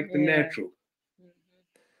coming back to natural.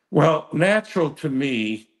 Well, natural to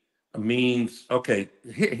me means, okay,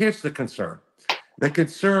 here's the concern. The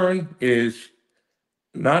concern is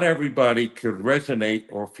not everybody could resonate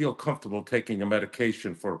or feel comfortable taking a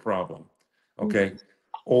medication for a problem, okay,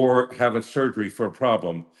 or have a surgery for a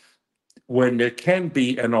problem. When there can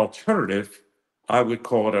be an alternative, I would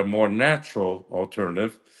call it a more natural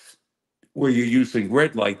alternative, where you're using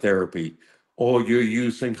red light therapy, or you're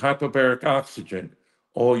using hyperbaric oxygen,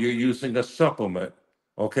 or you're using a supplement,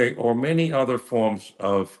 okay, or many other forms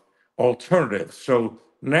of alternatives. So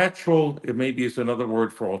natural, it maybe is another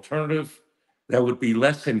word for alternative, that would be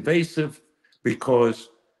less invasive because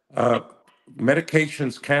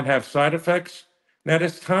medications can have side effects. Now,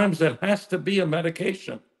 there's times that has to be a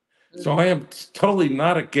medication. So I am totally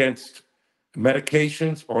not against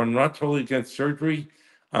medications or not totally against surgery.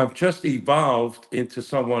 I've just evolved into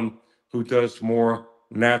someone who does more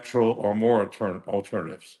natural or more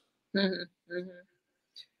alternatives.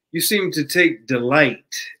 You seem to take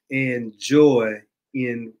delight and joy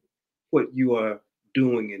in what you are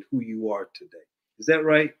doing and who you are today. Is that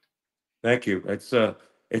right? Thank you. It's a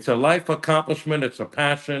life accomplishment. It's a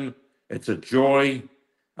passion. It's a joy.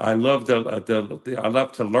 I love I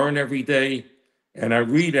love to learn every day, and I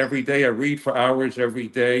read every day. I read for hours every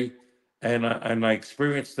day, and I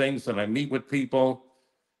experience things, and I meet with people,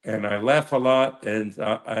 and I laugh a lot, and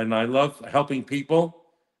I love helping people,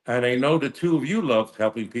 and I know the two of you love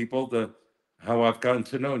helping people. How I've gotten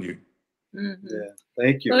to know you. Yeah,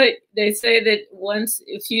 thank you. But they say that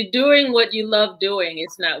if you're doing what you love doing,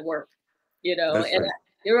 it's not work, That's and right.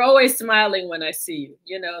 you're always smiling when I see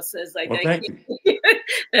you, so it's like, well, thank you.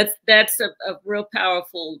 that's a real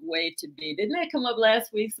powerful way to be. Didn't that come up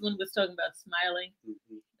last week? Someone was talking about smiling.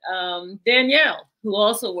 Danielle, who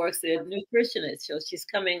also works at nutritionist, so she's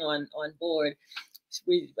coming on board.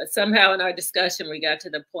 But somehow in our discussion, we got to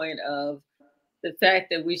the point of the fact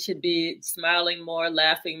that we should be smiling more,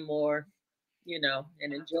 laughing more,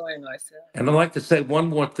 and enjoying ourselves. And I'd like to say one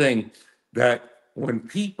more thing, that when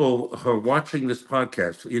people are watching this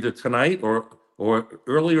podcast, either tonight or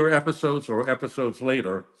earlier episodes or episodes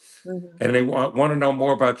later, and they want to know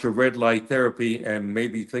more about your red light therapy and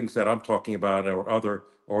maybe things that I'm talking about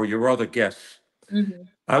or your other guests,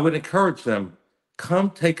 I would encourage them,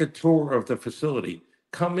 come take a tour of the facility.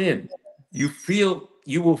 Come in. You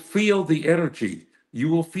will feel the energy. You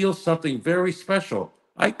will feel something very special.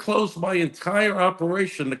 I closed my entire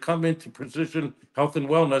operation to come into Precision Health and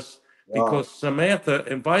Wellness because Samantha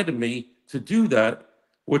invited me to do that,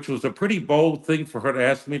 which was a pretty bold thing for her to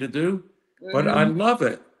ask me to do. But I love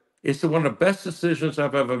it. It's one of the best decisions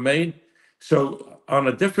I've ever made. So on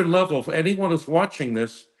a different level, if anyone is watching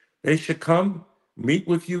this, they should come meet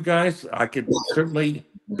with you guys. I could certainly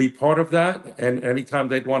be part of that. And anytime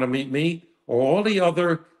they'd want to meet me or all the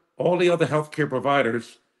other healthcare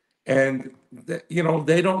providers, and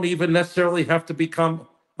they don't even necessarily have to become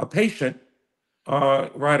a patient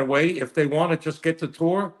right away. If they want to just get the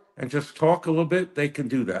tour and just talk a little bit, they can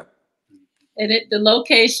do that. And the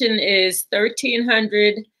location is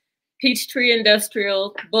 1300 Peachtree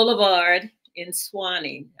Industrial Boulevard in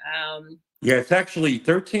Suwanee. Yeah, it's actually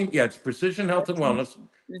 13. Yeah, it's Precision Health and Wellness,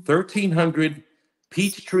 1300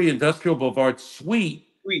 Peachtree Industrial Boulevard, Suite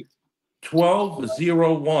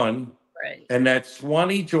 1201. Right. And that's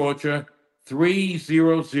Suwanee, Georgia,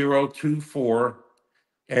 30024.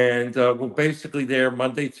 And we're basically there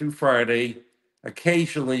Monday through Friday.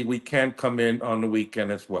 Occasionally, we can come in on the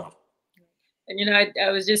weekend as well. And,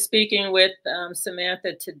 I was just speaking with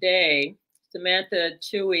Samantha today. Samantha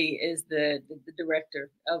Chewy is the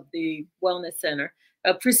director of the Wellness Center.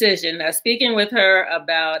 Precision. Speaking with her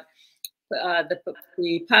about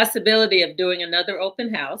the possibility of doing another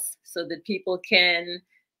open house so that people can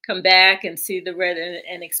come back and see the red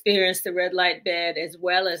and experience the red light bed, as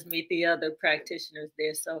well as meet the other practitioners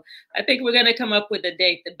there. So I think we're going to come up with a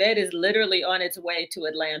date. The bed is literally on its way to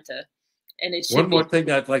Atlanta, and it should One more thing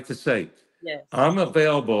I'd like to say. Yes. I'm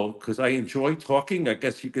available because I enjoy talking. I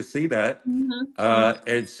guess you could see that.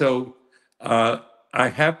 And so I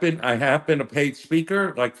have been a paid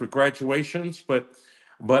speaker, like for graduations,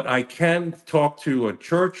 but I can talk to a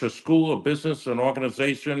church, a school, a business, an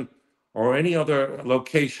organization, or any other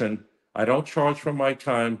location. I don't charge for my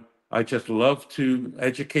time. I just love to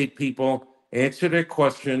educate people, answer their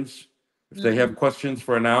questions. If they have questions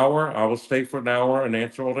for an hour, I will stay for an hour and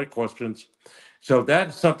answer all their questions. So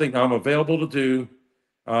that's something I'm available to do,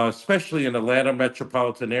 especially in the Atlanta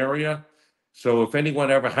metropolitan area. So if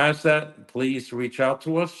anyone ever has that, please reach out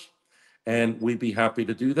to us, and we'd be happy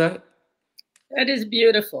to do that. That is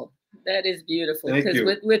beautiful. That is beautiful. Because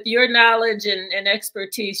with your knowledge and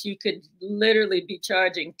expertise, you could literally be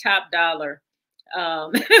charging top dollar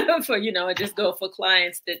for, and just go for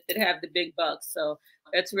clients that have the big bucks. So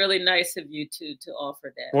that's really nice of you to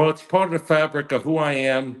offer that. Well, it's part of the fabric of who I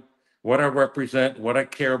am, what I represent, what I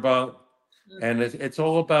care about. And it's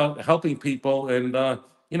all about helping people. And,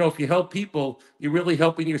 if you help people, you're really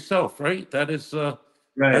helping yourself, right? That is,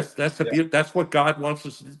 right. That's what God wants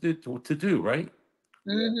us to do, right?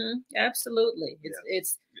 Absolutely.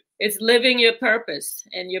 It's living your purpose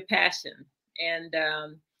and your passion.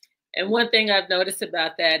 And one thing I've noticed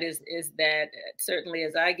about that is that certainly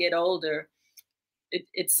as I get older,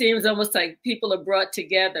 it seems almost like people are brought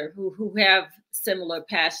together who have similar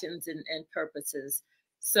passions and purposes.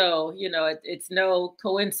 So, it's no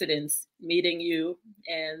coincidence meeting you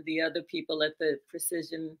and the other people at the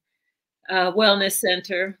Precision Wellness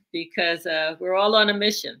Center, because we're all on a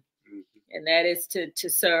mission, and that is to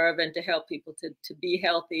serve and to help people to be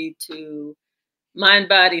healthy, to mind,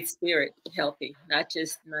 body, spirit healthy, not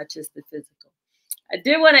just the physical. I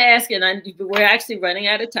did want to ask you, and we're actually running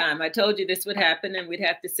out of time. I told you this would happen, and we'd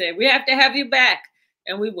have to say, we have to have you back,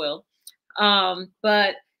 and we will.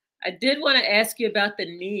 But I did want to ask you about the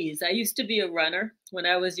knees. I used to be a runner when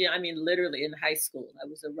I was young. I mean, literally in high school, I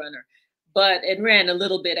was a runner, and ran a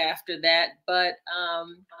little bit after that. But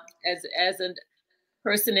as a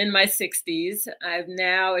person in my 60s, I'm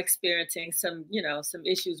now experiencing some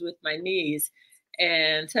issues with my knees.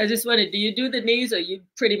 And so I just wondered, do you do the knees, or you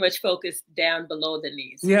pretty much focus down below the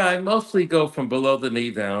knees? Yeah, I mostly go from below the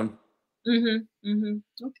knee down. Okay,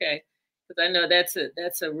 because I know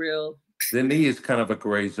that's a real. The knee is kind of a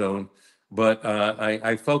gray zone, but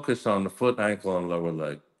I focus on the foot, ankle, and lower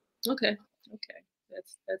leg. Okay,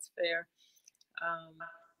 that's fair.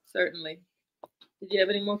 Certainly. Did you have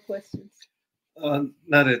any more questions?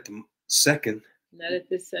 Not at the second. Not at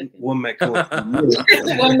this second. One might come up.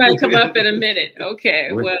 One might come up in a minute.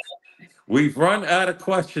 Okay. Well, we've run out of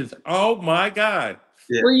questions. Oh my God.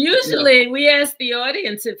 Yeah. Well, usually we ask the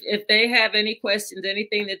audience if they have any questions,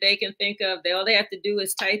 anything that they can think of. All they have to do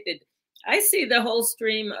is type it. I see the whole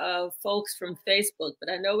stream of folks from Facebook,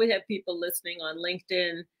 but I know we have people listening on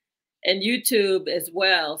LinkedIn and YouTube as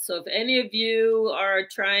well. So if any of you are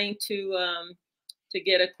trying to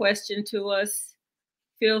get a question to us,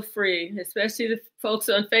 feel free, especially the folks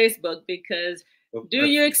on Facebook, because do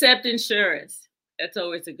you accept insurance? That's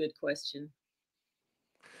always a good question.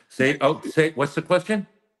 Say, what's the question?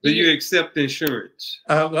 Do you accept insurance?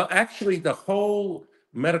 Well, actually, the whole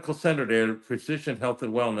medical center there, Precision Health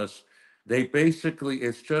and Wellness, they basically,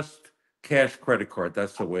 it's just cash credit card.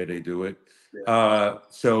 That's the way they do it. Yeah.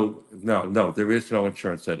 So no, there is no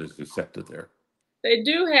insurance that is accepted there. They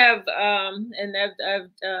do have, and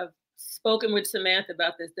I've spoken with Samantha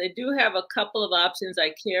about this. They do have a couple of options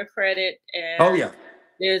like Care Credit, and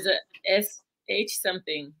there's a SH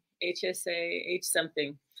something, HSA, H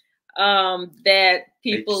something, that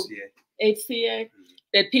people HCA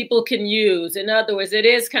that people can use. In other words, it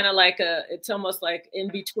is kind of like it's almost like in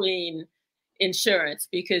between insurance,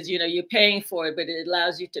 because you're paying for it, but it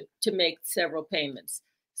allows you to make several payments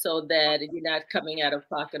so that you're not coming out of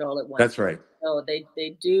pocket all at once. That's right. So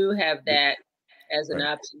they do have that as an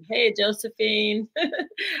option. Hey, Josephine.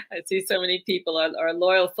 I see so many people, our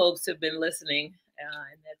loyal folks have been listening,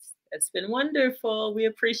 and that's been wonderful. We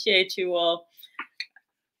appreciate you all.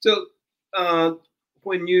 So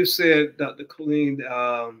when you said, Dr. Colón,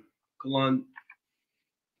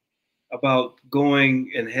 about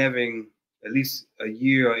going and having at least a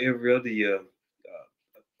year or every other year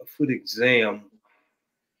a foot exam,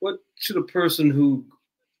 what should a person who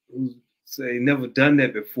say never done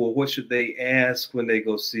that before, what should they ask when they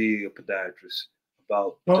go see a podiatrist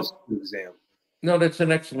about just the exam? No, that's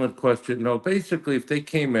an excellent question. No, basically, if they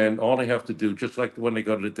came in, all they have to do, just like when they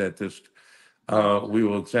go to the dentist, we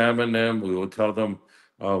will examine them. We will tell them,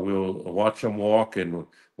 we'll watch them walk and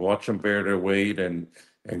watch them bear their weight and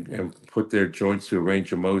put their joints to a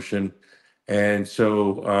range of motion. And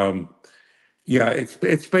so, yeah,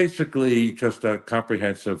 it's basically just a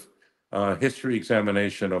comprehensive history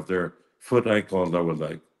examination of their foot, ankle, and lower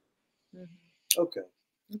leg. Okay.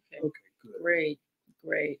 Okay. Okay. Good. Great.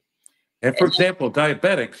 Great. And for example,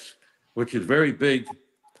 diabetics, which is very big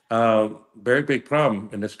problem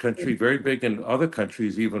in this country, very big in other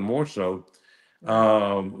countries, even more so,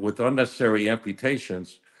 with unnecessary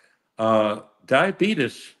amputations.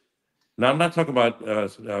 Diabetes, now I'm not talking about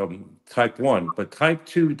type 1, but type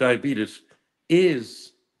 2 diabetes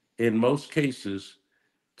is, in most cases,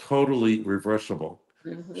 totally reversible.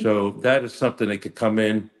 So that is something that could come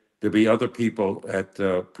in. There'll be other people at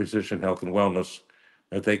Precision Health and Wellness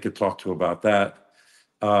that they could talk to about that.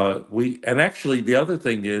 And actually the other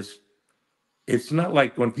thing is, it's not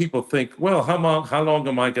like when people think, well, how long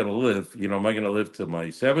am I going to live? You know, am I going to live to my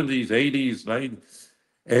 70s, 80s, 90s?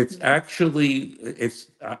 It's actually,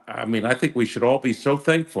 I mean, I think we should all be so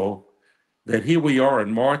thankful that here we are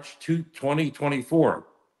in March 2024,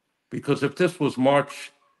 because if this was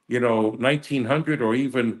March, 1900 or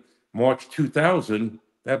even March 2000,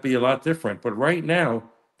 that'd be a lot different. But right now,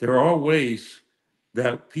 there are ways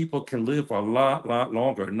that people can live a lot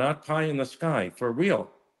longer, not pie in the sky, for real.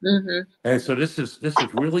 And so this is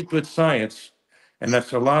really good science, and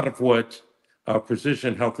that's a lot of what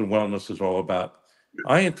Precision Health and Wellness is all about.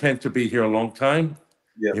 I intend to be here a long time.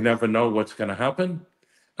 Yeah. You never know what's going to happen,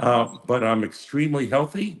 but I'm extremely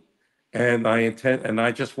healthy, and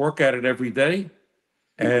I just work at it every day.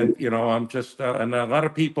 And I'm just, and a lot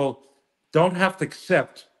of people don't have to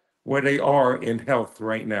accept where they are in health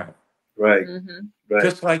right now. Right. Right.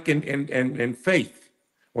 Just like in faith,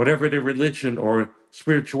 whatever their religion or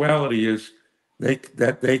spirituality is, they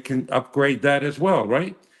can upgrade that as well,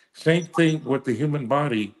 right? Same thing with the human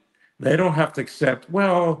body. They don't have to accept,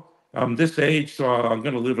 well, I'm this age, so I'm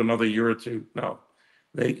going to live another year or two. No,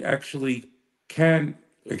 they actually can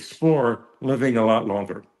explore living a lot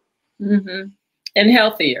longer. And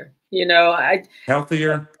healthier,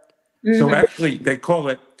 Healthier. So actually, they call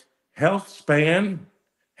it health span.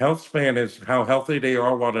 Health span is how healthy they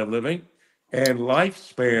are while they're living, and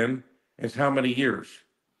lifespan is how many years.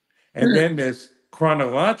 And then there's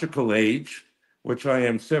chronological age, which I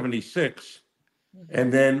am 76,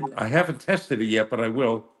 and then I haven't tested it yet, but I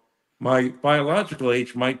will. My biological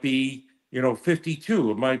age might be,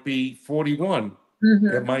 52. It might be 41.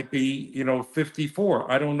 It might be,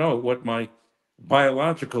 54. I don't know what my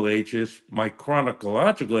biological age is. My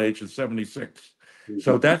chronological age is 76.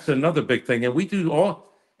 So that's another big thing. And we do also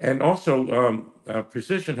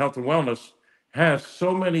Precision Health and Wellness has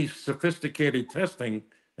so many sophisticated testing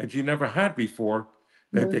that you never had before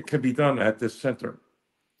that it can be done at this center.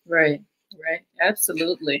 Right.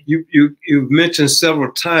 Absolutely. You've mentioned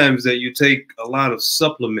several times that you take a lot of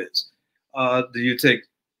supplements. Do you take,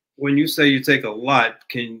 when you say you take a lot,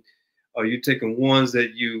 are you taking ones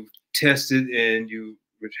that you've tested and you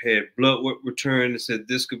had blood work return and said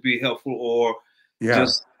this could be helpful, or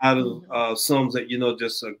just out of some that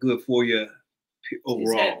just are good for you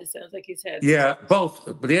overall? It sounds like he's had. Yeah, both.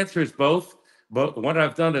 But the answer is both. But what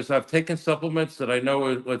I've done is I've taken supplements that I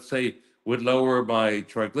know, let's say, would lower my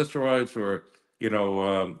triglycerides or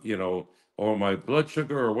or my blood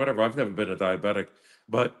sugar or whatever. I've never been a diabetic,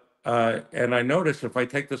 but and I noticed if I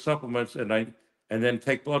take the supplements and then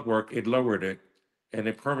take blood work, it lowered it, and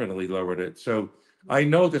it permanently lowered it. So I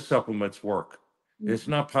know the supplements work. It's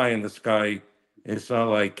not pie in the sky. It's not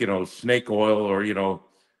like snake oil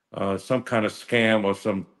or some kind of scam or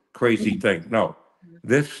some crazy thing. No,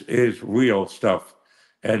 this is real stuff.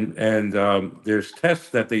 And there's tests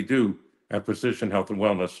that they do at Precision Health and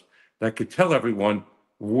Wellness that could tell everyone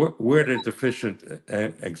where they're deficient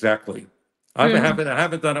exactly. I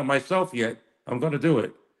haven't done it myself yet. I'm going to do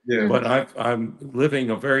it. Yeah. But I'm living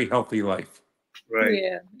a very healthy life. Right.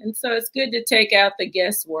 Yeah. And so it's good to take out the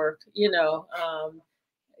guesswork,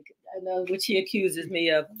 I know which he accuses me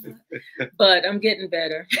of, but I'm getting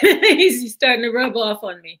better. He's starting to rub off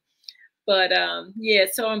on me. But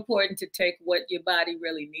it's so important to take what your body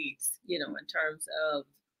really needs, in terms of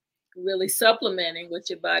really supplementing what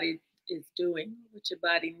your body is doing, what your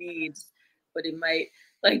body needs. But it might,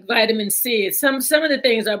 like vitamin C, some of the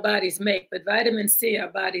things our bodies make, but vitamin C our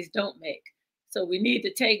bodies don't make. So we need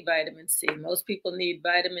to take vitamin C. Most people need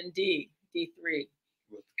vitamin D, D3.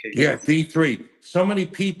 Yeah, D3. So many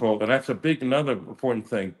people, and that's another important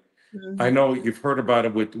thing. I know you've heard about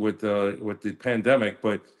it with the pandemic,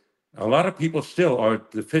 but a lot of people still are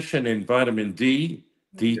deficient in vitamin D,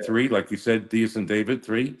 D3, like you said, D as in David,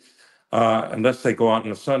 3, unless they go out in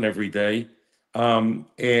the sun every day,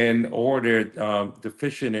 or they're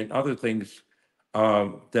deficient in other things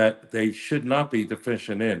that they should not be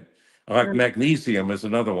deficient in. Like magnesium is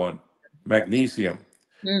another one, magnesium.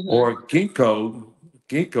 Or ginkgo.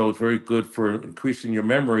 Ginkgo is very good for increasing your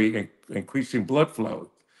memory and increasing blood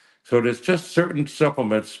flow. So there's just certain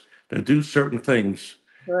supplements that do certain things.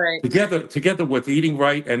 Right. Together with eating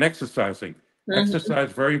right and exercising.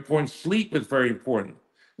 Exercise very important. Sleep is very important.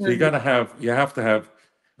 So you have to have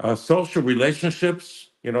social relationships.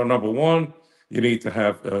 You know, number one, you need to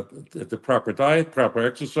have the proper diet, proper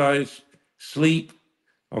exercise, sleep,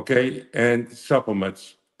 okay, and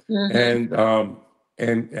supplements, and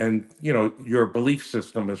you know, your belief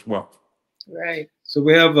system as well. Right. So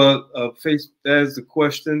we have a face. There's the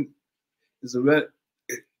question: is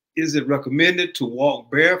it recommended to walk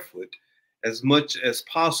barefoot as much as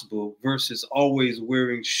possible versus always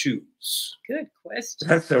wearing shoes? Good question.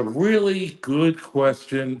 That's a really good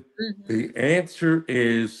question. The answer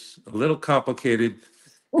is a little complicated.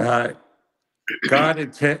 I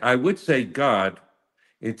would say God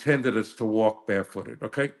intended us to walk barefooted,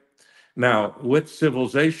 okay? Now, with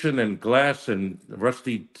civilization and glass and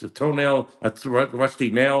rusty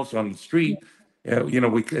rusty nails on the street, you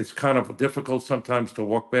know, it's kind of difficult sometimes to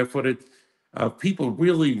walk barefooted. People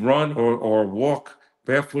really run or walk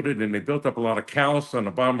barefooted and they built up a lot of callus on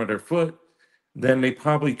the bottom of their foot, then they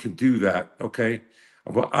probably could do that, okay?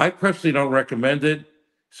 Well, I personally don't recommend it.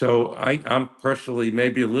 So I'm personally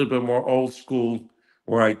maybe a little bit more old school,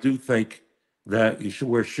 where I do think that you should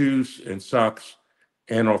wear shoes and socks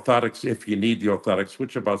and orthotics if you need the orthotics,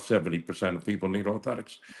 which about 70% of people need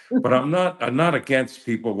orthotics. But I'm not against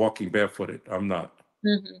people walking barefooted. I'm not.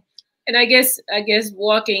 And I guess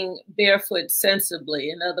walking barefoot sensibly,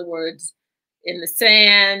 in other words, in the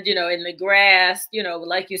sand, you know, in the grass, you know,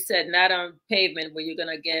 like you said, not on pavement where you're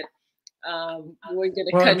gonna get well,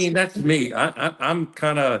 I mean, that's me. I'm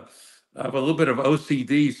kind of, I have a little bit of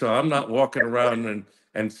OCD, so I'm not walking around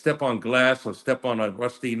and step on glass or step on a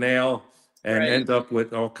rusty nail and end up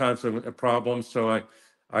with all kinds of problems. So I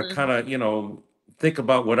kind of, you know, think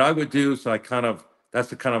about what I would do. So that's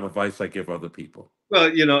the kind of advice I give other people.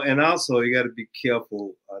 Well, you know, and also you got to be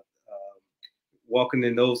careful walking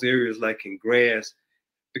in those areas like in grass,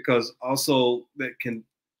 because also that can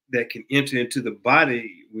enter into the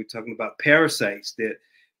body. We're talking about parasites that,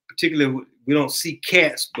 particularly, we don't see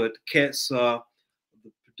cats, but cats are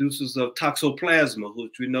the producers of toxoplasma,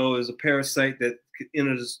 which we know is a parasite that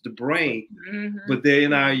enters the brain. But they're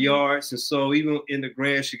in our yards, and so even in the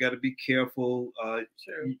grass, you got to be careful.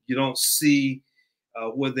 You don't see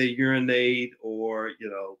where they urinate, or you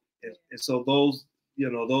know, and so those, you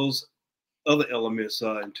know, those other elements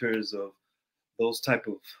in terms of those type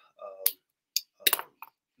of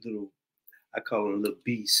little, I call them little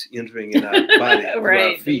beasts entering in our body.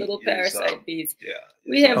 Right, our feet, the little parasite beasts. Yeah.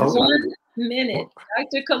 We have 1 minute.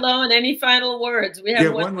 Dr. Colón, any final words? We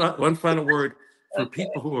have one final word for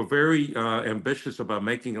people who are very ambitious about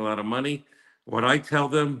making a lot of money. What I tell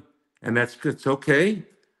them, and it's okay,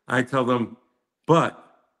 I tell them, but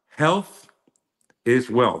health is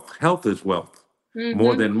wealth. Health is wealth.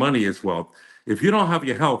 More than money is wealth. If you don't have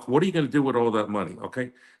your health, what are you going to do with all that money?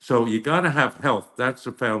 Okay, so you got to have health. That's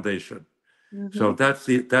the foundation. So that's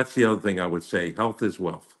the other thing I would say. Health is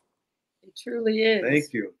wealth. It truly is.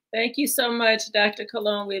 Thank you. Thank you so much, Dr.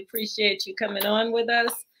 Colón. We appreciate you coming on with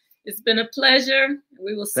us. It's been a pleasure.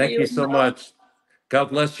 We will see you. Thank you so much. God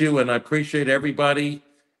bless you, and I appreciate everybody.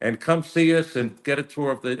 And come see us and get a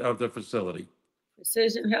tour of the facility.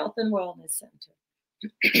 Precision Health and Wellness Center.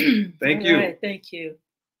 Thank you. Right, thank you.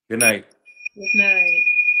 Good night. Good night.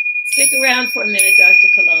 Stick around for a minute, Dr.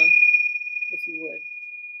 Colón, if you would.